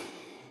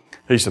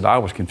 he said, I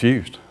was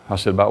confused. I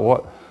said, about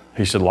what?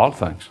 He said, a lot of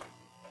things.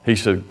 He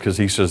said, because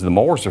he says, the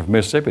Moores are from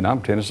Mississippi and I'm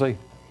from Tennessee.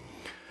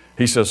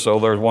 He says, so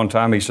there was one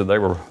time, he said, they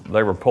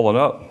were pulling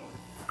up.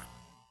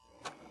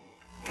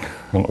 I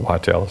don't know why I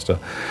tell this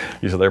stuff.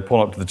 He said, they were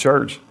pulling up to the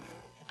church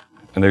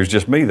and there was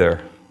just me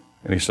there.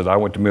 And he said, I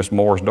went to Miss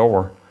Moore's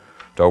door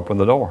to open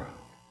the door.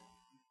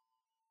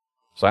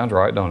 Sounds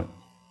right, don't it?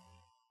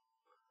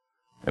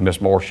 And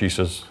Miss Moore, she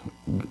says,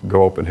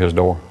 go open his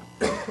door.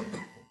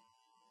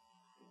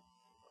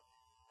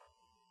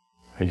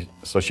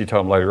 So she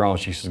told him later on,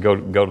 she says, go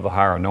to the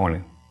higher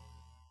anointing.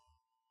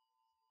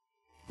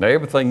 Now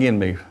everything in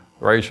me,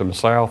 raised from the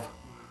South,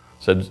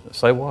 said,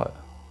 say what?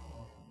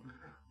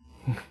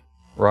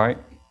 Right?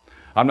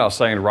 I'm not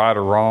saying right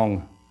or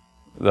wrong.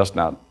 That's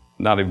not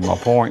even my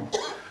point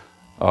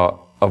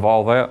of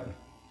all that.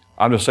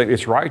 I'm just saying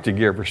it's right to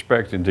give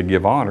respect and to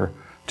give honor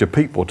to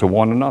people, to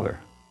one another.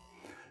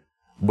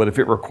 But if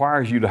it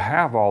requires you to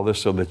have all this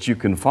so that you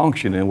can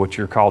function in what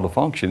you're called to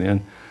function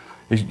in,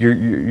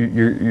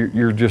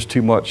 you're just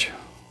too much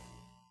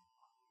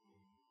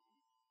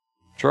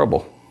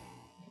trouble.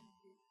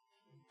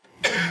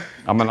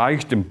 I mean, I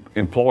used to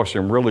employ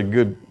some really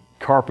good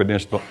carpet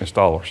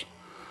installers.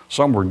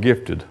 Some were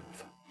gifted.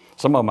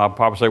 Some of them I'd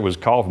probably say was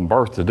called from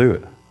birth to do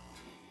it.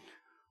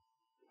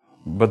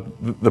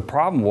 But the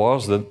problem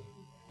was that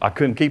I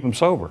couldn't keep them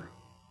sober.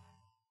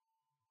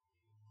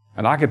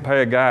 And I could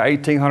pay a guy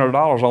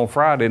 $1,800 on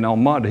Friday, and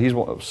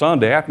on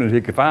Sunday afternoon,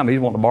 he could find me,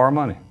 he's wanting to borrow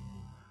money.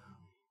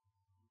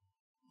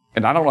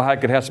 And I don't know how he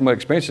could have so much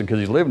expenses because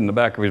he's living in the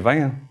back of his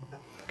van,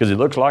 because he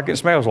looks like it,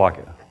 smells like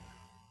it.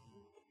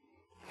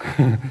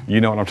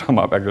 You know what I'm talking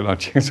about back there,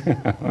 don't you?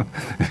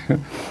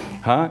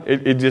 Huh?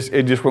 It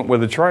just went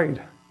with the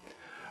trade.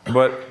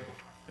 But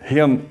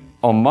him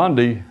on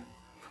Monday,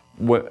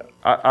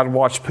 I'd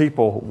watch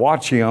people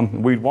watch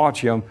him. We'd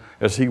watch him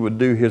as he would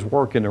do his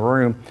work in the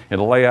room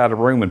and lay out a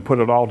room and put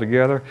it all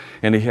together.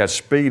 And he had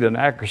speed and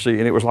accuracy,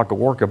 and it was like a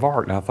work of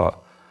art. And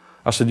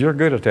I said, you're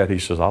good at that. He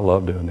says, I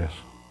love doing this.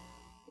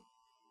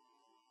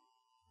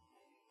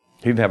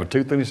 He didn't have a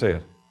tooth in his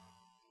head.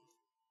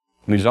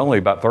 And he's only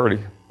about 30.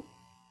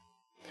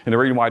 And the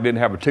reason why he didn't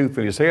have a tooth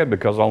in his head,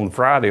 because on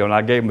Friday when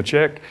I gave him a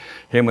check,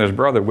 him and his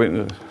brother went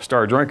and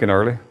started drinking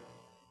early.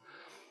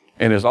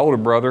 And his older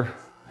brother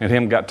and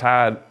him got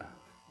tied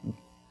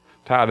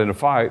in a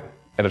fight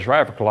at a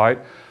traffic light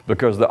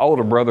because the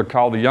older brother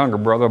called the younger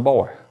brother a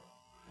boy.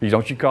 He said,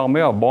 don't you call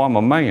me a boy, I'm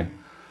a man.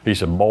 He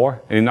said, boy.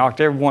 And he knocked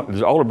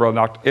his older brother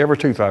knocked every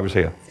tooth out of his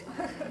head.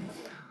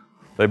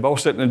 They both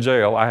sitting in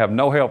jail. I have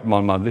no help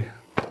on Monday.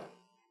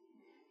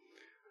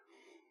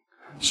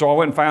 So I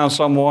went and found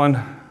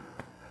someone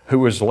who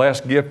was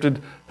less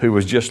gifted, who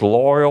was just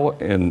loyal,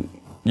 and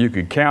you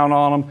could count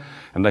on them,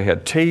 and they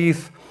had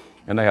teeth,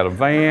 and they had a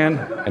van,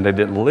 and they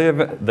didn't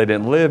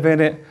live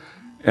in it,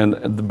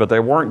 but they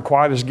weren't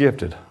quite as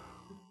gifted.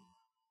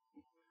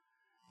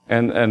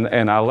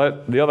 And I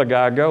let the other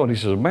guy go, and he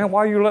says, man,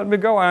 why are you letting me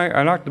go?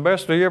 I'm not the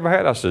best you ever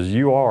had. I says,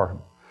 you are,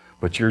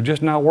 but you're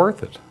just not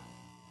worth it.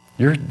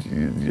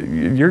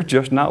 You're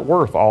just not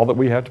worth all that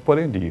we have to put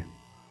into you.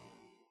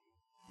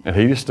 And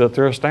he just stood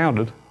there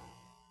astounded.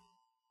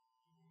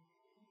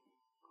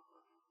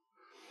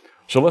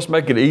 So let's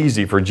make it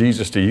easy for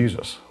Jesus to use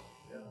us.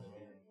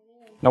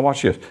 Now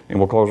watch this, and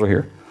we'll close right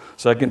here.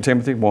 2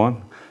 Timothy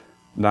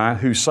 1:9,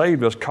 who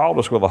saved us, called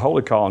us with a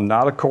holy calling,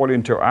 not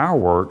according to our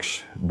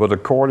works, but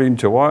according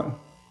to what?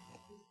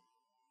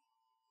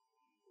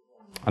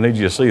 I need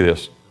you to see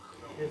this.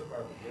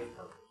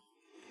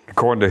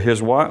 According to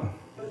his what?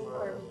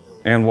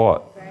 And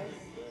what?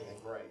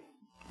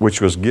 Which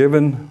was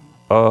given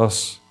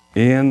us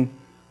in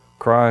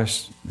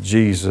Christ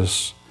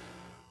Jesus.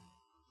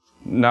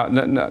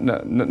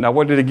 Now,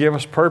 what did he give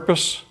us?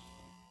 Purpose?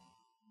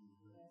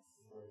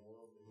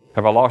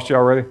 Have I lost you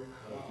already?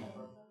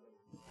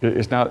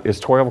 It's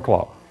 12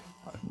 o'clock.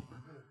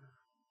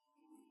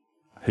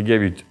 He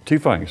gave you two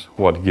things.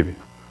 What did he give you?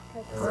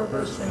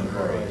 Purpose and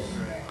grace.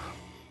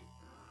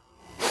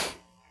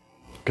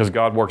 Because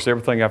God works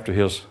everything after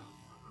his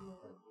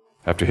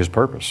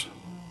purpose.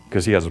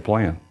 Because he has a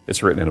plan.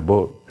 It's written in a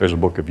book. There's a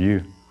book of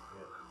you.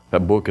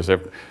 That book is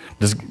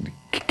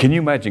can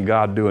you imagine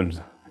God doing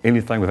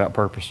anything without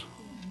purpose?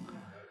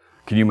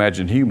 Can you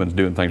imagine humans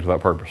doing things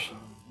without purpose?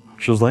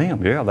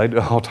 Shazam, yeah, they do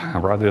it all the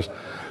time, right?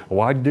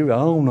 Why'd you do it? I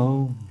don't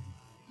know.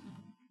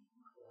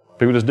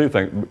 People just do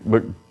things.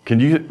 But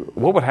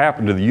what would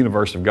happen to the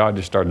universe if God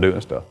just started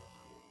doing stuff?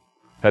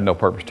 Had no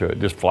purpose to it.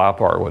 Just fly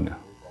apart, wouldn't it?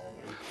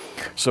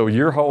 So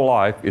your whole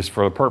life is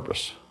for a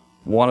purpose.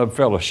 One of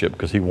fellowship,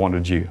 because he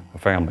wanted you, a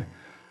family.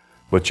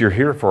 But you're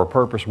here for a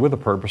purpose, with a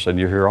purpose, and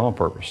you're here on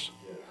purpose.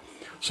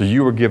 So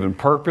you were given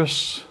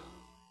purpose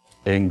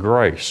and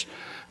grace.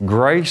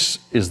 Grace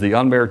is the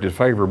unmerited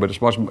favor, but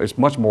it's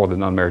much more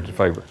than unmerited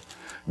favor.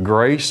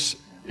 Grace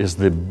is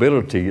the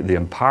ability, the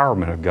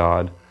empowerment of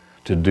God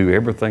to do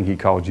everything he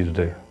called you to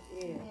do.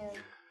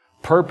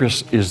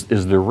 Purpose is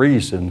the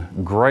reason.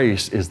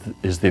 Grace is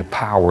the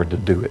power to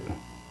do it.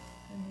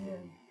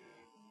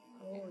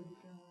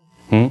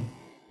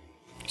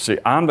 See,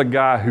 I'm the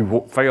guy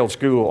who failed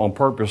school on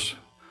purpose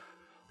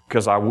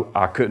because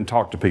I couldn't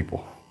talk to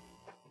people.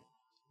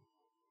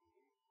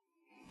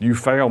 You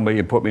failed me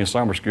and put me in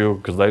summer school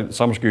because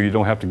summer school you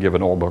don't have to give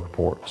an oral book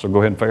report. So go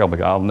ahead and fail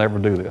me. I'll never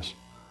do this.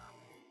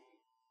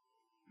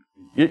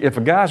 If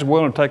a guy's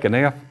willing to take an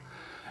F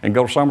and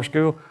go to summer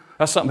school,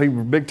 that's something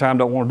people big time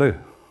don't want to do,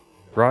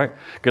 right?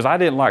 Because I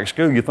didn't like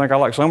school. You think I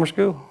like summer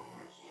school?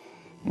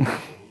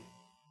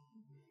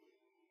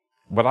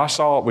 But I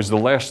saw it was the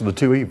less of the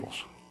two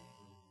evils.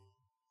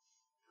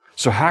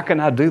 So how can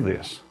I do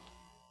this?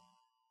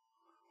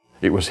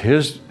 It was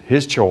his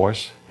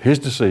choice, his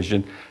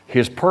decision,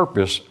 his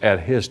purpose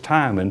at his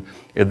timing,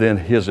 and then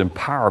his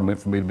empowerment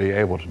for me to be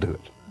able to do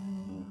it.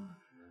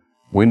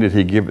 When did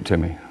he give it to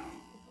me?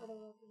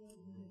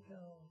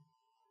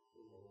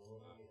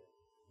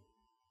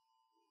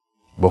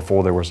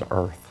 Before there was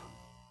earth.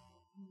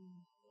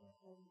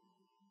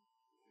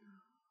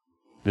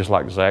 Just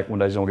like Zach one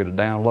day he's going to get a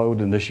download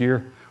in this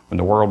year, when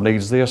the world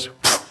needs this,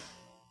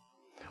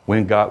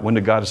 when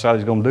did God decide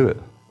he's going to do it?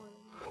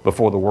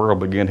 Before the world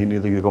began, he knew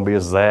there was going to be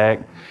a Zach.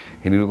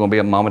 He knew there was going to be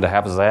a mama to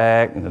have a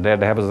Zach, and a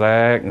dad to have a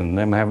Zach, and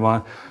them to have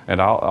mine.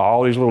 And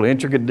all these little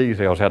intricate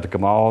details had to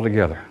come all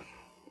together.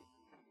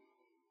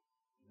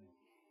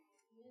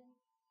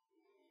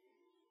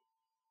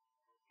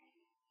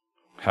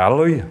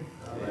 Hallelujah.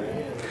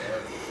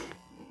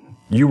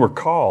 You were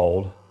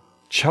called,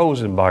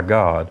 chosen by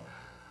God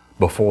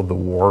before the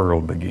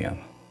world began.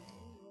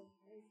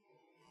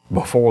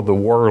 Before the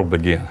world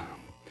began.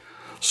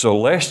 So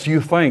lest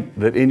you think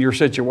that in your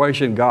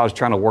situation, God's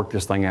trying to work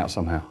this thing out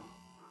somehow.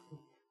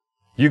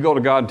 You go to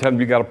God and tell him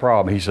you got a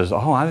problem. He says,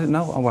 oh, I didn't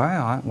know.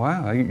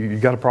 Wow, you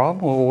got a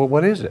problem? Well,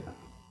 what is it?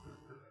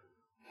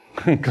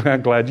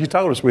 I'm glad you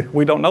told us.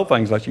 We don't know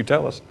things unless you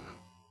tell us.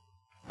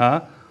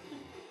 Huh?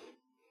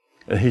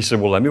 And he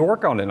said, well, let me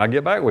work on it and I'll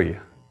get back with you.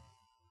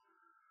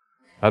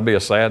 That'd be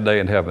a sad day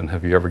in heaven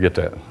if you ever get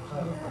that.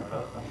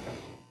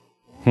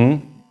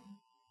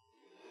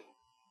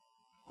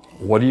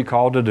 What are you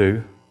called to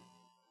do?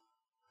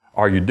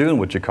 Are you doing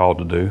what you're called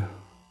to do?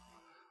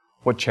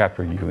 What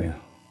chapter are you in?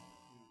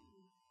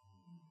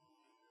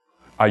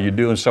 Are you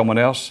doing someone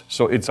else?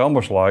 So it's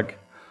almost like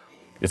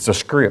it's a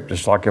script.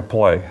 It's like a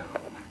play.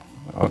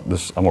 I'm going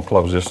to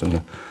close this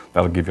and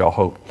that'll give y'all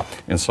hope.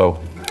 And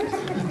so...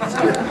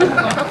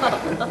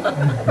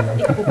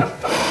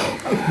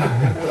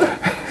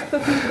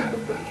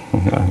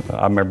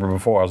 I remember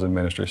before I was in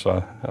ministry,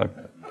 so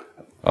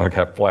I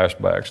have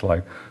flashbacks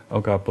like, oh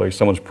God, please,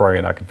 someone's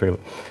praying, I can feel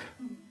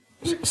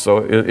it. So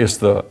it's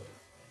the,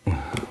 I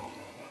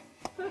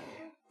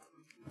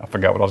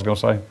forgot what I was going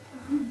to say.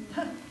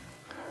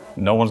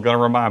 No one's going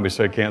to remind me,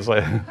 so I can't say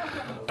it.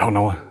 Don't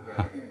know.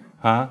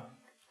 Huh?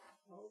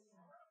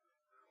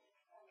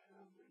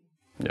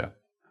 Yeah.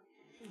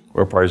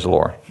 Well, praise the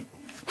Lord.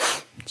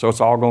 So it's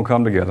all going to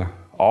come together.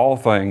 All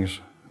things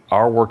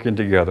are working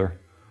together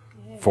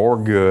for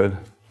good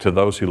to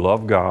those who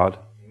love God,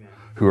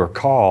 who are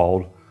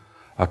called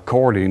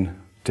according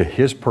to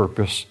his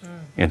purpose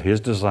and his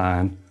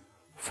design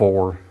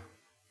for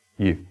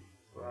you.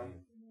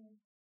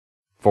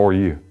 For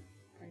you.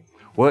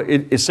 Well,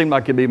 it seemed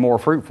like it'd be more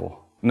fruitful.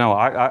 No,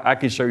 I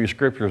can show you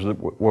scriptures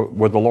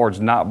where the Lord's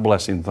not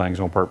blessing things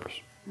on purpose.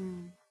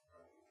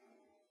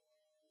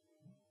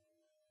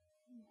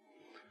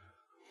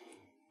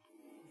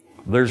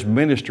 There's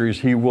ministries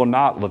he will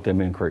not let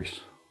them increase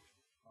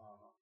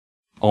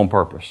on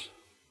purpose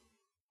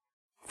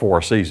for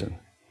a season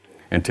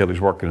until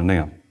he's working in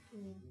them.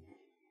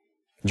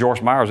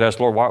 Joyce Myers asked,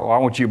 Lord, why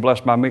won't you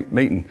bless my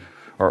meeting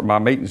or my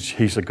meetings?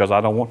 He said, because I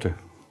don't want to.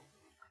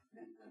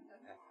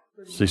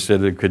 She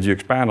said, could you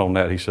expand on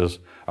that? He says,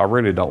 I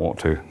really don't want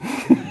to.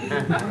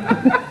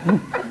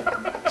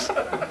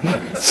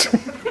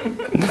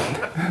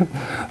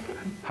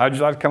 How'd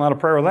you like to come out of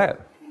prayer with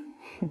that?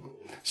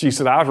 She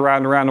said, I was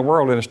riding around the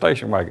world in a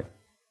station wagon.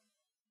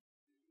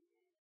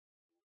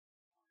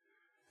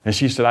 And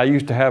she said, I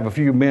used to have a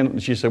few men.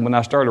 She said, when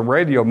I started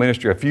radio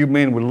ministry, a few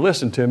men would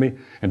listen to me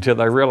until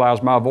they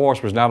realized my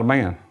voice was not a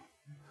man.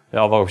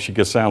 Although she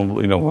could sound,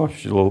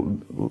 she's she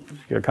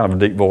got kind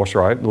of a deep voice,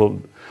 right?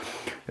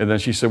 And then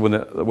she said, when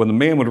the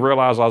men would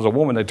realize I was a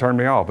woman, they turned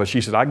me off. But she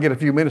said, I'd get a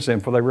few minutes in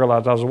before they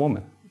realized I was a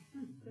woman.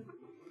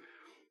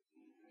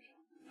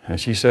 And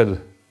she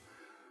said,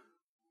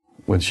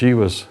 when she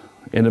was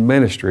in the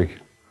ministry,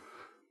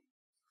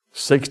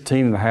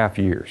 16 and a half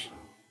years.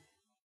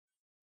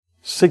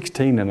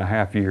 16 and a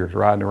half years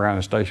riding around in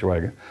a station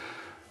wagon.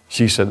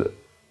 She said,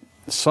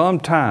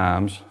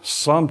 sometimes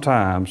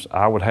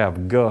I would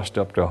have gust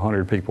up to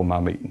 100 people in my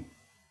meeting.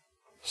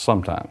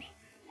 Sometimes.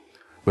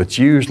 But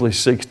usually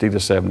 60 to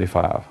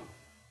 75.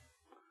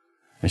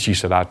 And she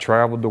said, I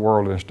traveled the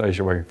world in a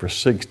station wagon for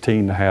 16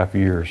 and a half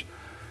years,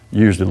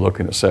 usually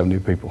looking at 70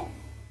 people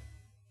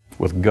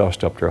with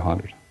gust up to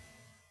 100.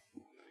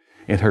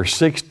 In her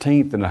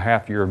 16th and a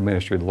half year of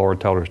ministry, the Lord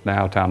told her it's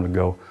now time to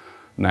go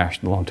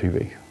national on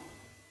TV.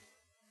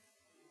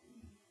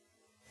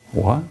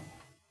 What?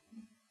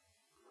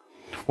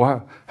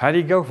 Well, how do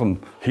you go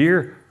from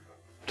here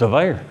to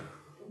there.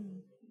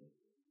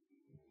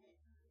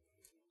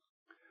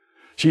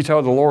 She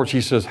told the Lord,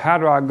 she says, how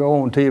do I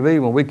go on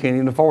TV when we can't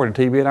even afford a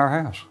TV in our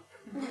house?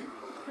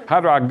 How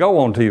do I go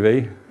on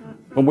TV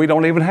when we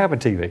don't even have a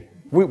TV?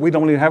 We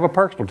don't even have a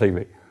personal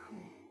TV.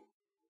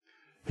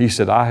 He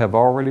said, I have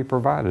already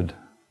provided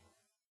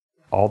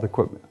all the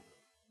equipment.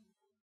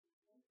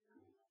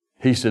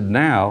 He said,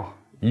 now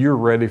you're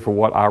ready for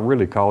what I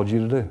really called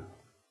you to do.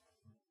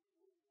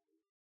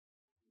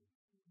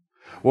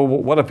 Well,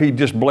 what if he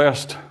just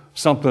blessed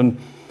something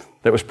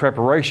that was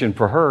preparation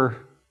for her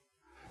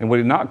and what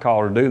he not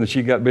called her to do, and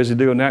she got busy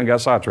doing that and got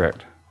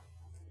sidetracked?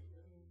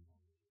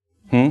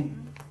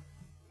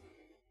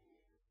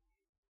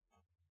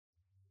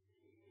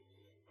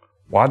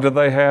 Why do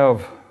they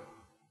have,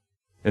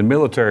 in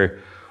military,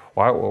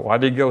 why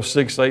did he go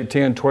 6, 8,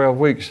 10, 12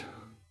 weeks?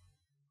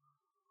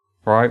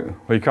 Right?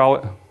 What do you call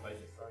it?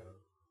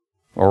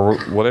 Or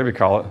whatever you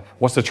call it.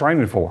 What's the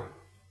training for?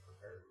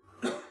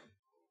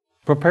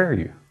 Prepare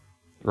you.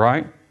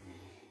 Right?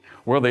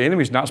 Well, the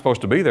enemy's not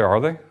supposed to be there, are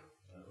they?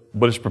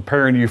 But it's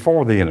preparing you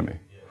for the enemy.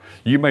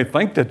 You may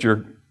think that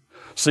your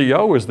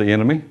CO is the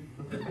enemy.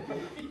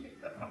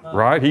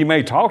 Right? He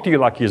may talk to you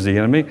like he's the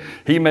enemy.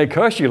 He may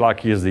cuss you like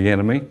he is the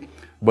enemy.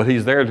 But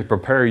he's there to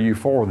prepare you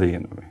for the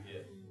enemy.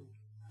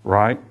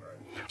 Right?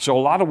 So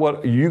a lot of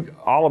what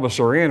all of us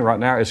are in right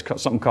now is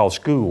something called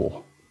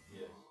school.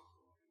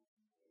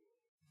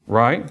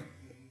 Right?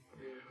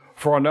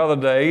 For another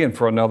day and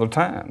for another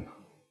time.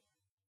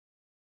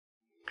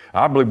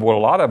 I believe what a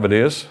lot of it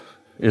is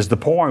the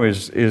poem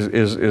is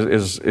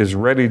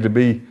ready to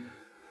be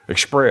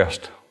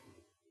expressed.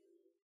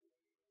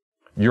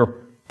 Your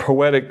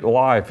poetic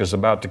life is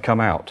about to come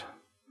out.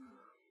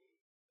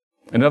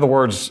 In other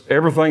words,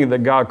 everything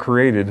that God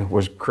created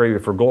was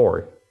created for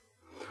glory.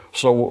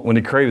 So when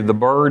He created the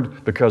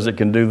bird, because it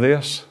can do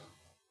this,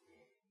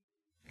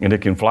 and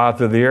it can fly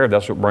through the air,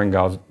 that's what brings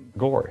God's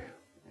glory.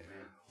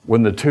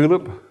 When the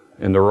tulip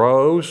and the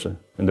rose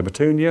and the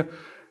petunia,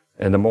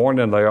 in the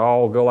morning they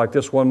all go like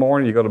this one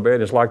morning, you go to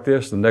bed, it's like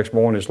this, the next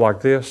morning it's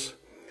like this.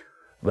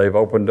 They've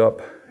opened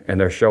up and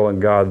they're showing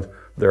God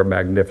their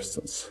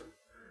magnificence.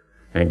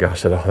 And God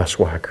said, oh, that's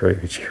why I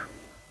created you.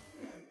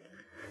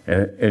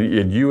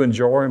 And you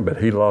enjoy him,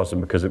 but he loves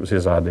him because it was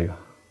his idea.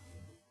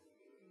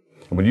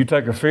 And when you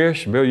take a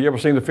fish, Bill, you ever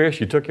seen the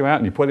fish? You took him out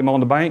and you put him on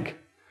the bank,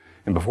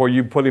 and before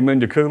you put him in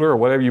your cooler or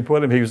whatever you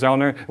put him, he was down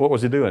there. What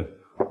was he doing?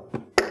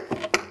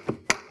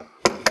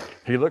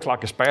 He looks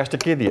like a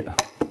spastic idiot.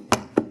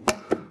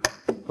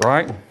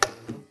 Right?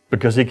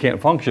 Because he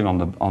can't function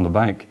on the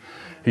bank.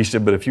 He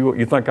said, but if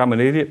you think I'm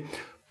an idiot,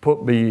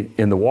 put me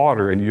in the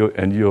water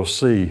and you'll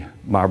see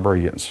my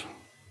brilliance.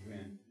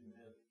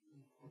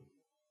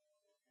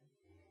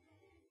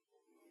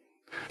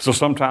 So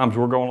sometimes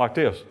we're going like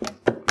this.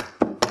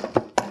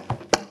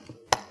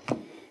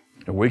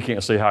 And we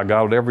can't see how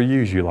God would ever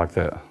use you like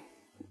that.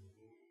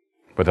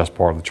 But that's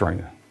part of the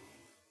training.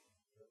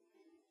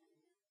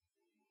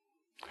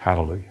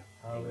 Hallelujah.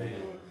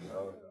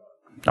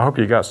 I hope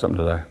you got something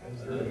today.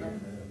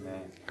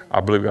 I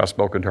believe God's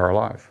spoken to our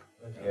life.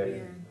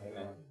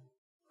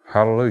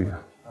 Hallelujah.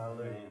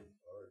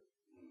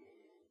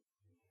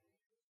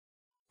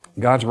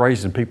 God's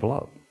raising people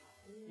up.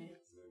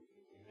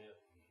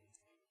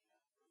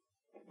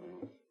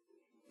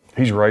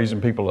 He's raising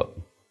people up.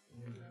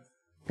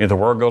 If the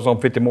world goes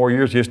on 50 more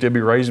years, he'll still be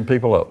raising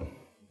people up.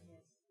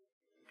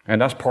 And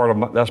that's part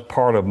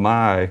of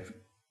my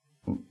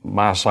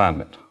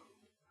assignment.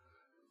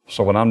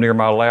 So when I'm near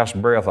my last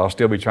breath, I'll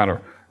still be trying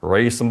to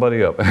raise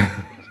somebody up.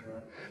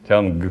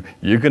 Tell them,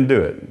 you can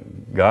do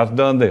it. God's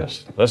done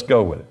this. Let's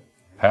go with it.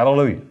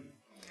 Hallelujah.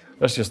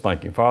 Let's just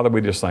thank you. Father, we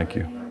just thank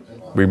you.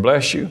 We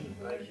bless you.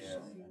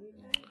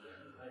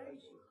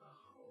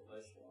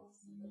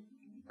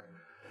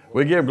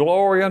 We give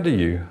glory unto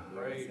you.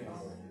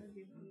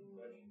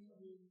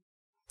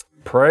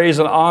 Praise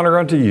and honor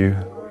unto you.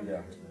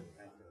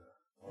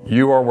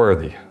 You are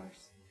worthy.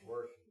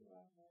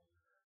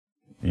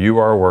 You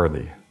are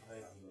worthy.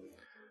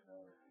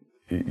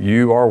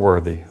 You are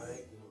worthy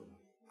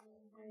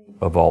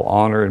of all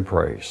honor and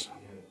praise.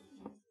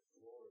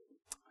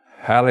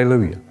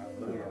 Hallelujah.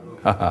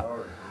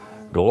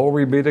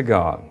 Glory be to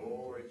God.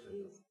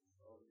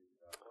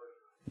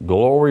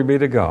 Glory be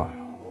to God.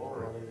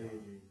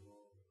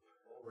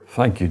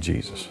 Thank you,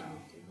 Jesus.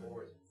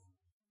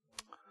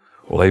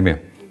 Well,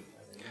 amen.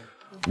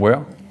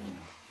 Well,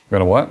 we're going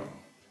to what?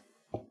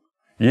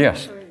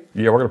 Yes.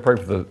 Yeah, we're going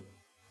to pray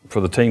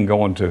for the team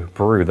going to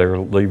Peru. They're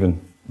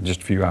leaving in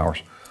just a few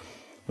hours.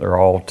 They're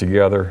all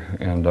together,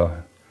 and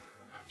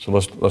so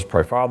let's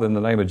pray. Father, in the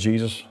name of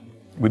Jesus,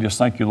 we just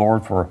thank you,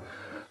 Lord, for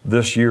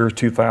this year's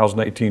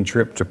 2018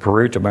 trip to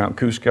Peru, to Mount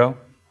Cusco.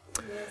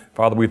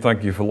 Father, we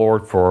thank you,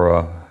 Lord,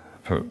 for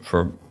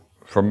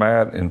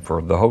Matt and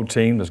for the whole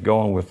team that's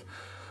going with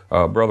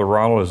Brother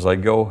Ronald as they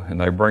go and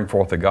they bring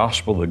forth the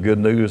gospel, the good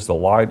news, the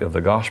light of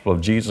the gospel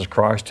of Jesus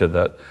Christ to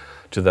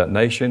that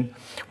nation.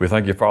 We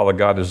thank you, Father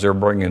God, as they're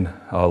bringing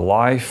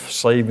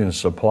life-saving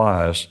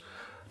supplies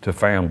to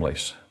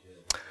families.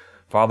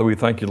 Father, we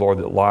thank you, Lord,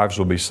 that lives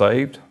will be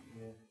saved.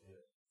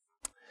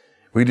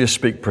 We just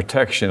speak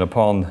protection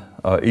upon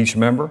each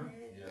member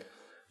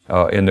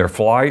in their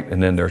flight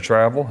and in their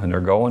travel and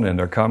their going and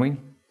their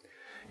coming.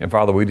 And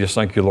Father, we just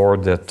thank you,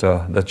 Lord,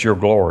 that your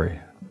glory,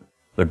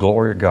 the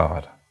glory of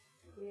God,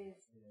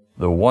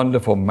 the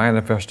wonderful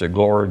manifested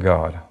glory of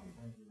God.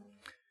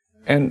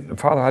 And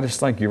Father, I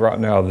just thank you right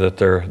now that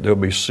there'll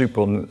be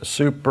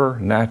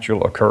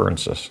supernatural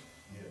occurrences.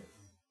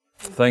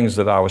 Things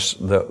that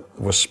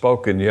was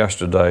spoken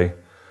yesterday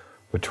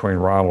between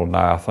Ronald and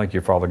I thank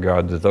you, Father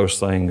God, that those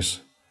things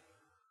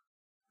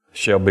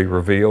shall be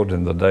revealed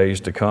in the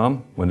days to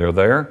come when they're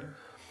there,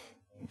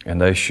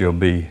 and they shall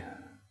be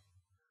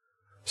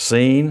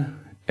seen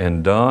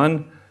and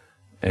done,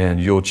 and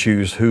you'll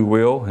choose who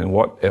will and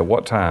at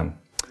what time.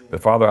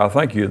 But Father, I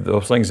thank you that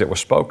those things that were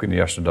spoken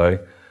yesterday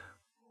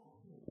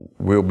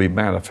will be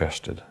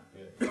manifested,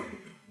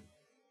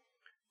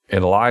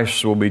 and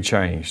lives will be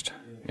changed,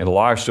 and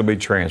lives will be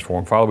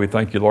transformed. Father, we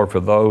thank you, Lord,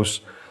 for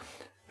those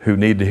who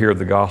need to hear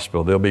the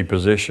gospel. They'll be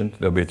positioned.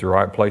 They'll be at the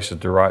right place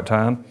at the right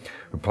time.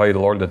 We pray,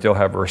 Lord, that they'll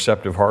have a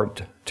receptive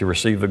heart to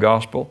receive the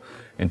gospel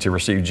and to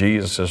receive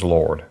Jesus as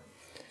Lord.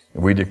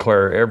 And we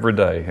declare every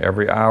day,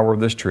 every hour of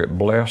this trip,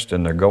 blessed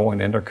in their going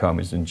and their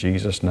comings. In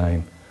Jesus'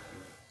 name,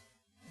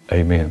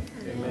 amen.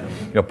 Amen.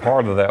 You know,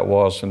 part of that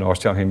was, and I was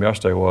telling him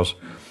yesterday, was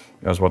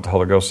what the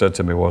Holy Ghost said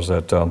to me, was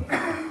that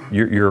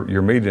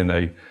you're meeting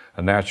a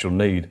natural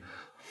need.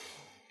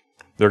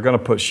 They're going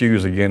to put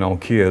shoes again on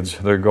kids.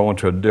 They're going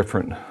to a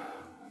different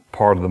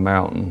part of the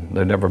mountain.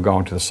 They've never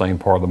gone to the same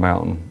part of the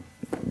mountain.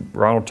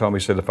 Ronald told me,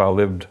 he said, if I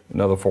lived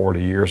another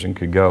 40 years and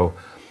could go,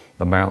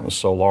 the mountain's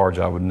so large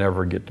I would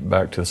never get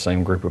back to the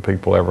same group of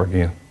people ever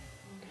again.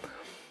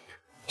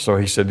 So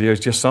he said, yeah,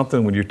 it's just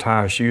something when you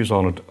tie shoes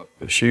on a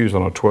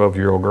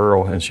 12-year-old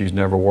girl and she's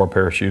never wore a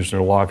pair of shoes in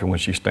her life, and when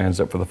she stands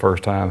up for the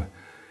first time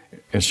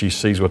and she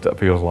sees what that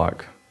feels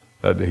like,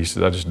 he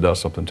said, that just does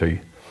something to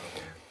you.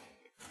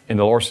 And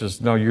the Lord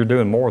says, no, you're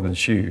doing more than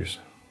shoes.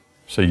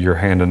 So you're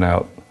handing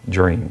out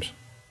dreams.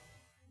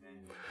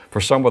 For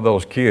some of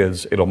those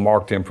kids, it'll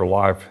mark them for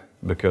life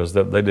because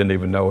they didn't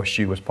even know a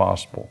shoe was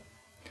possible.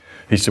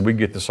 He said, we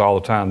get this all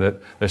the time.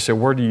 That they say,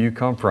 where do you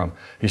come from?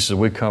 He said,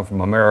 we come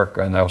from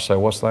America. And they'll say,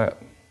 what's that?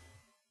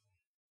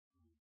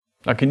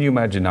 Now, can you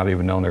imagine not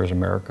even knowing there's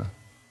America?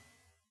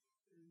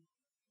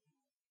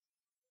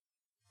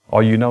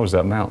 All you know is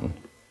that mountain.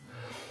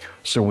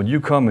 So when you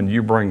come and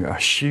you bring a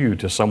shoe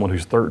to someone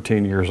who's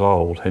 13 years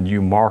old and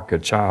you mark a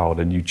child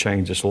and you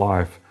change his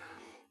life,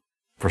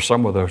 for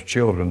some of those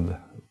children,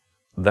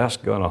 that's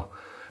going to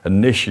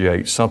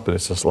initiate something.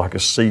 It's just like a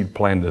seed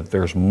planted that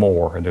there's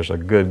more and there's a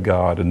good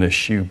God, and this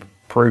shoe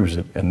proves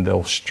it, and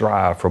they'll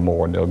strive for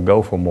more and they'll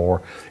go for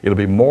more. It'll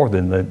be more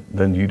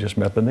than you just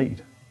met the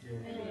need.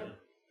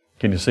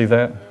 Can you see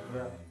that?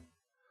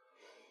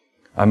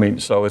 I mean,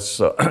 so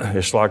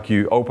it's like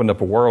you opened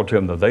up a world to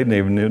them that they didn't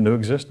even know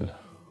existed.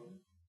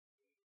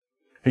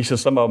 He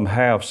says some of them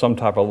have some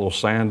type of little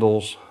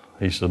sandals.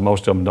 He says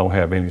most of them don't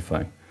have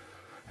anything.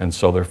 And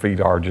so their feet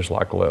are just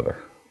like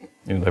leather.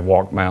 You know, they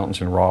walk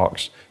mountains and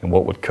rocks, and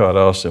what would cut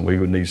us and we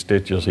would need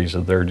stitches, he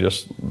said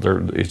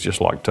it's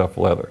just like tough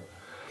leather.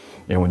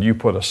 And when you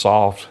put a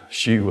soft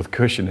shoe with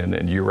cushion in it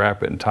and you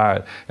wrap it and tie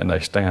it and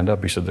they stand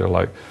up, he said they're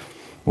like,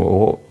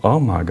 well, oh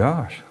my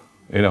gosh.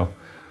 You know,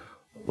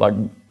 like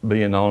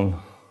being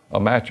on a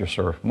mattress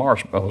or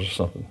marshmallows or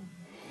something.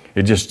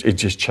 It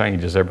just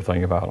changes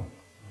everything about them.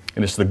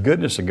 And it's the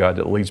goodness of God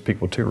that leads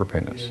people to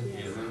repentance.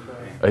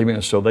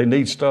 Amen. So they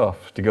need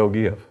stuff to go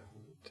give,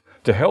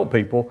 to help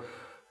people,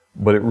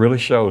 but it really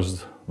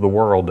shows the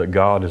world that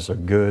God is a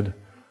good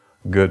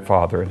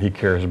Father, and He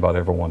cares about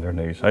every one of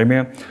their needs.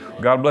 Amen.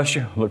 God bless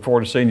you. Look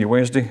forward to seeing you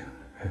Wednesday.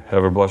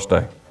 Have a blessed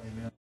day.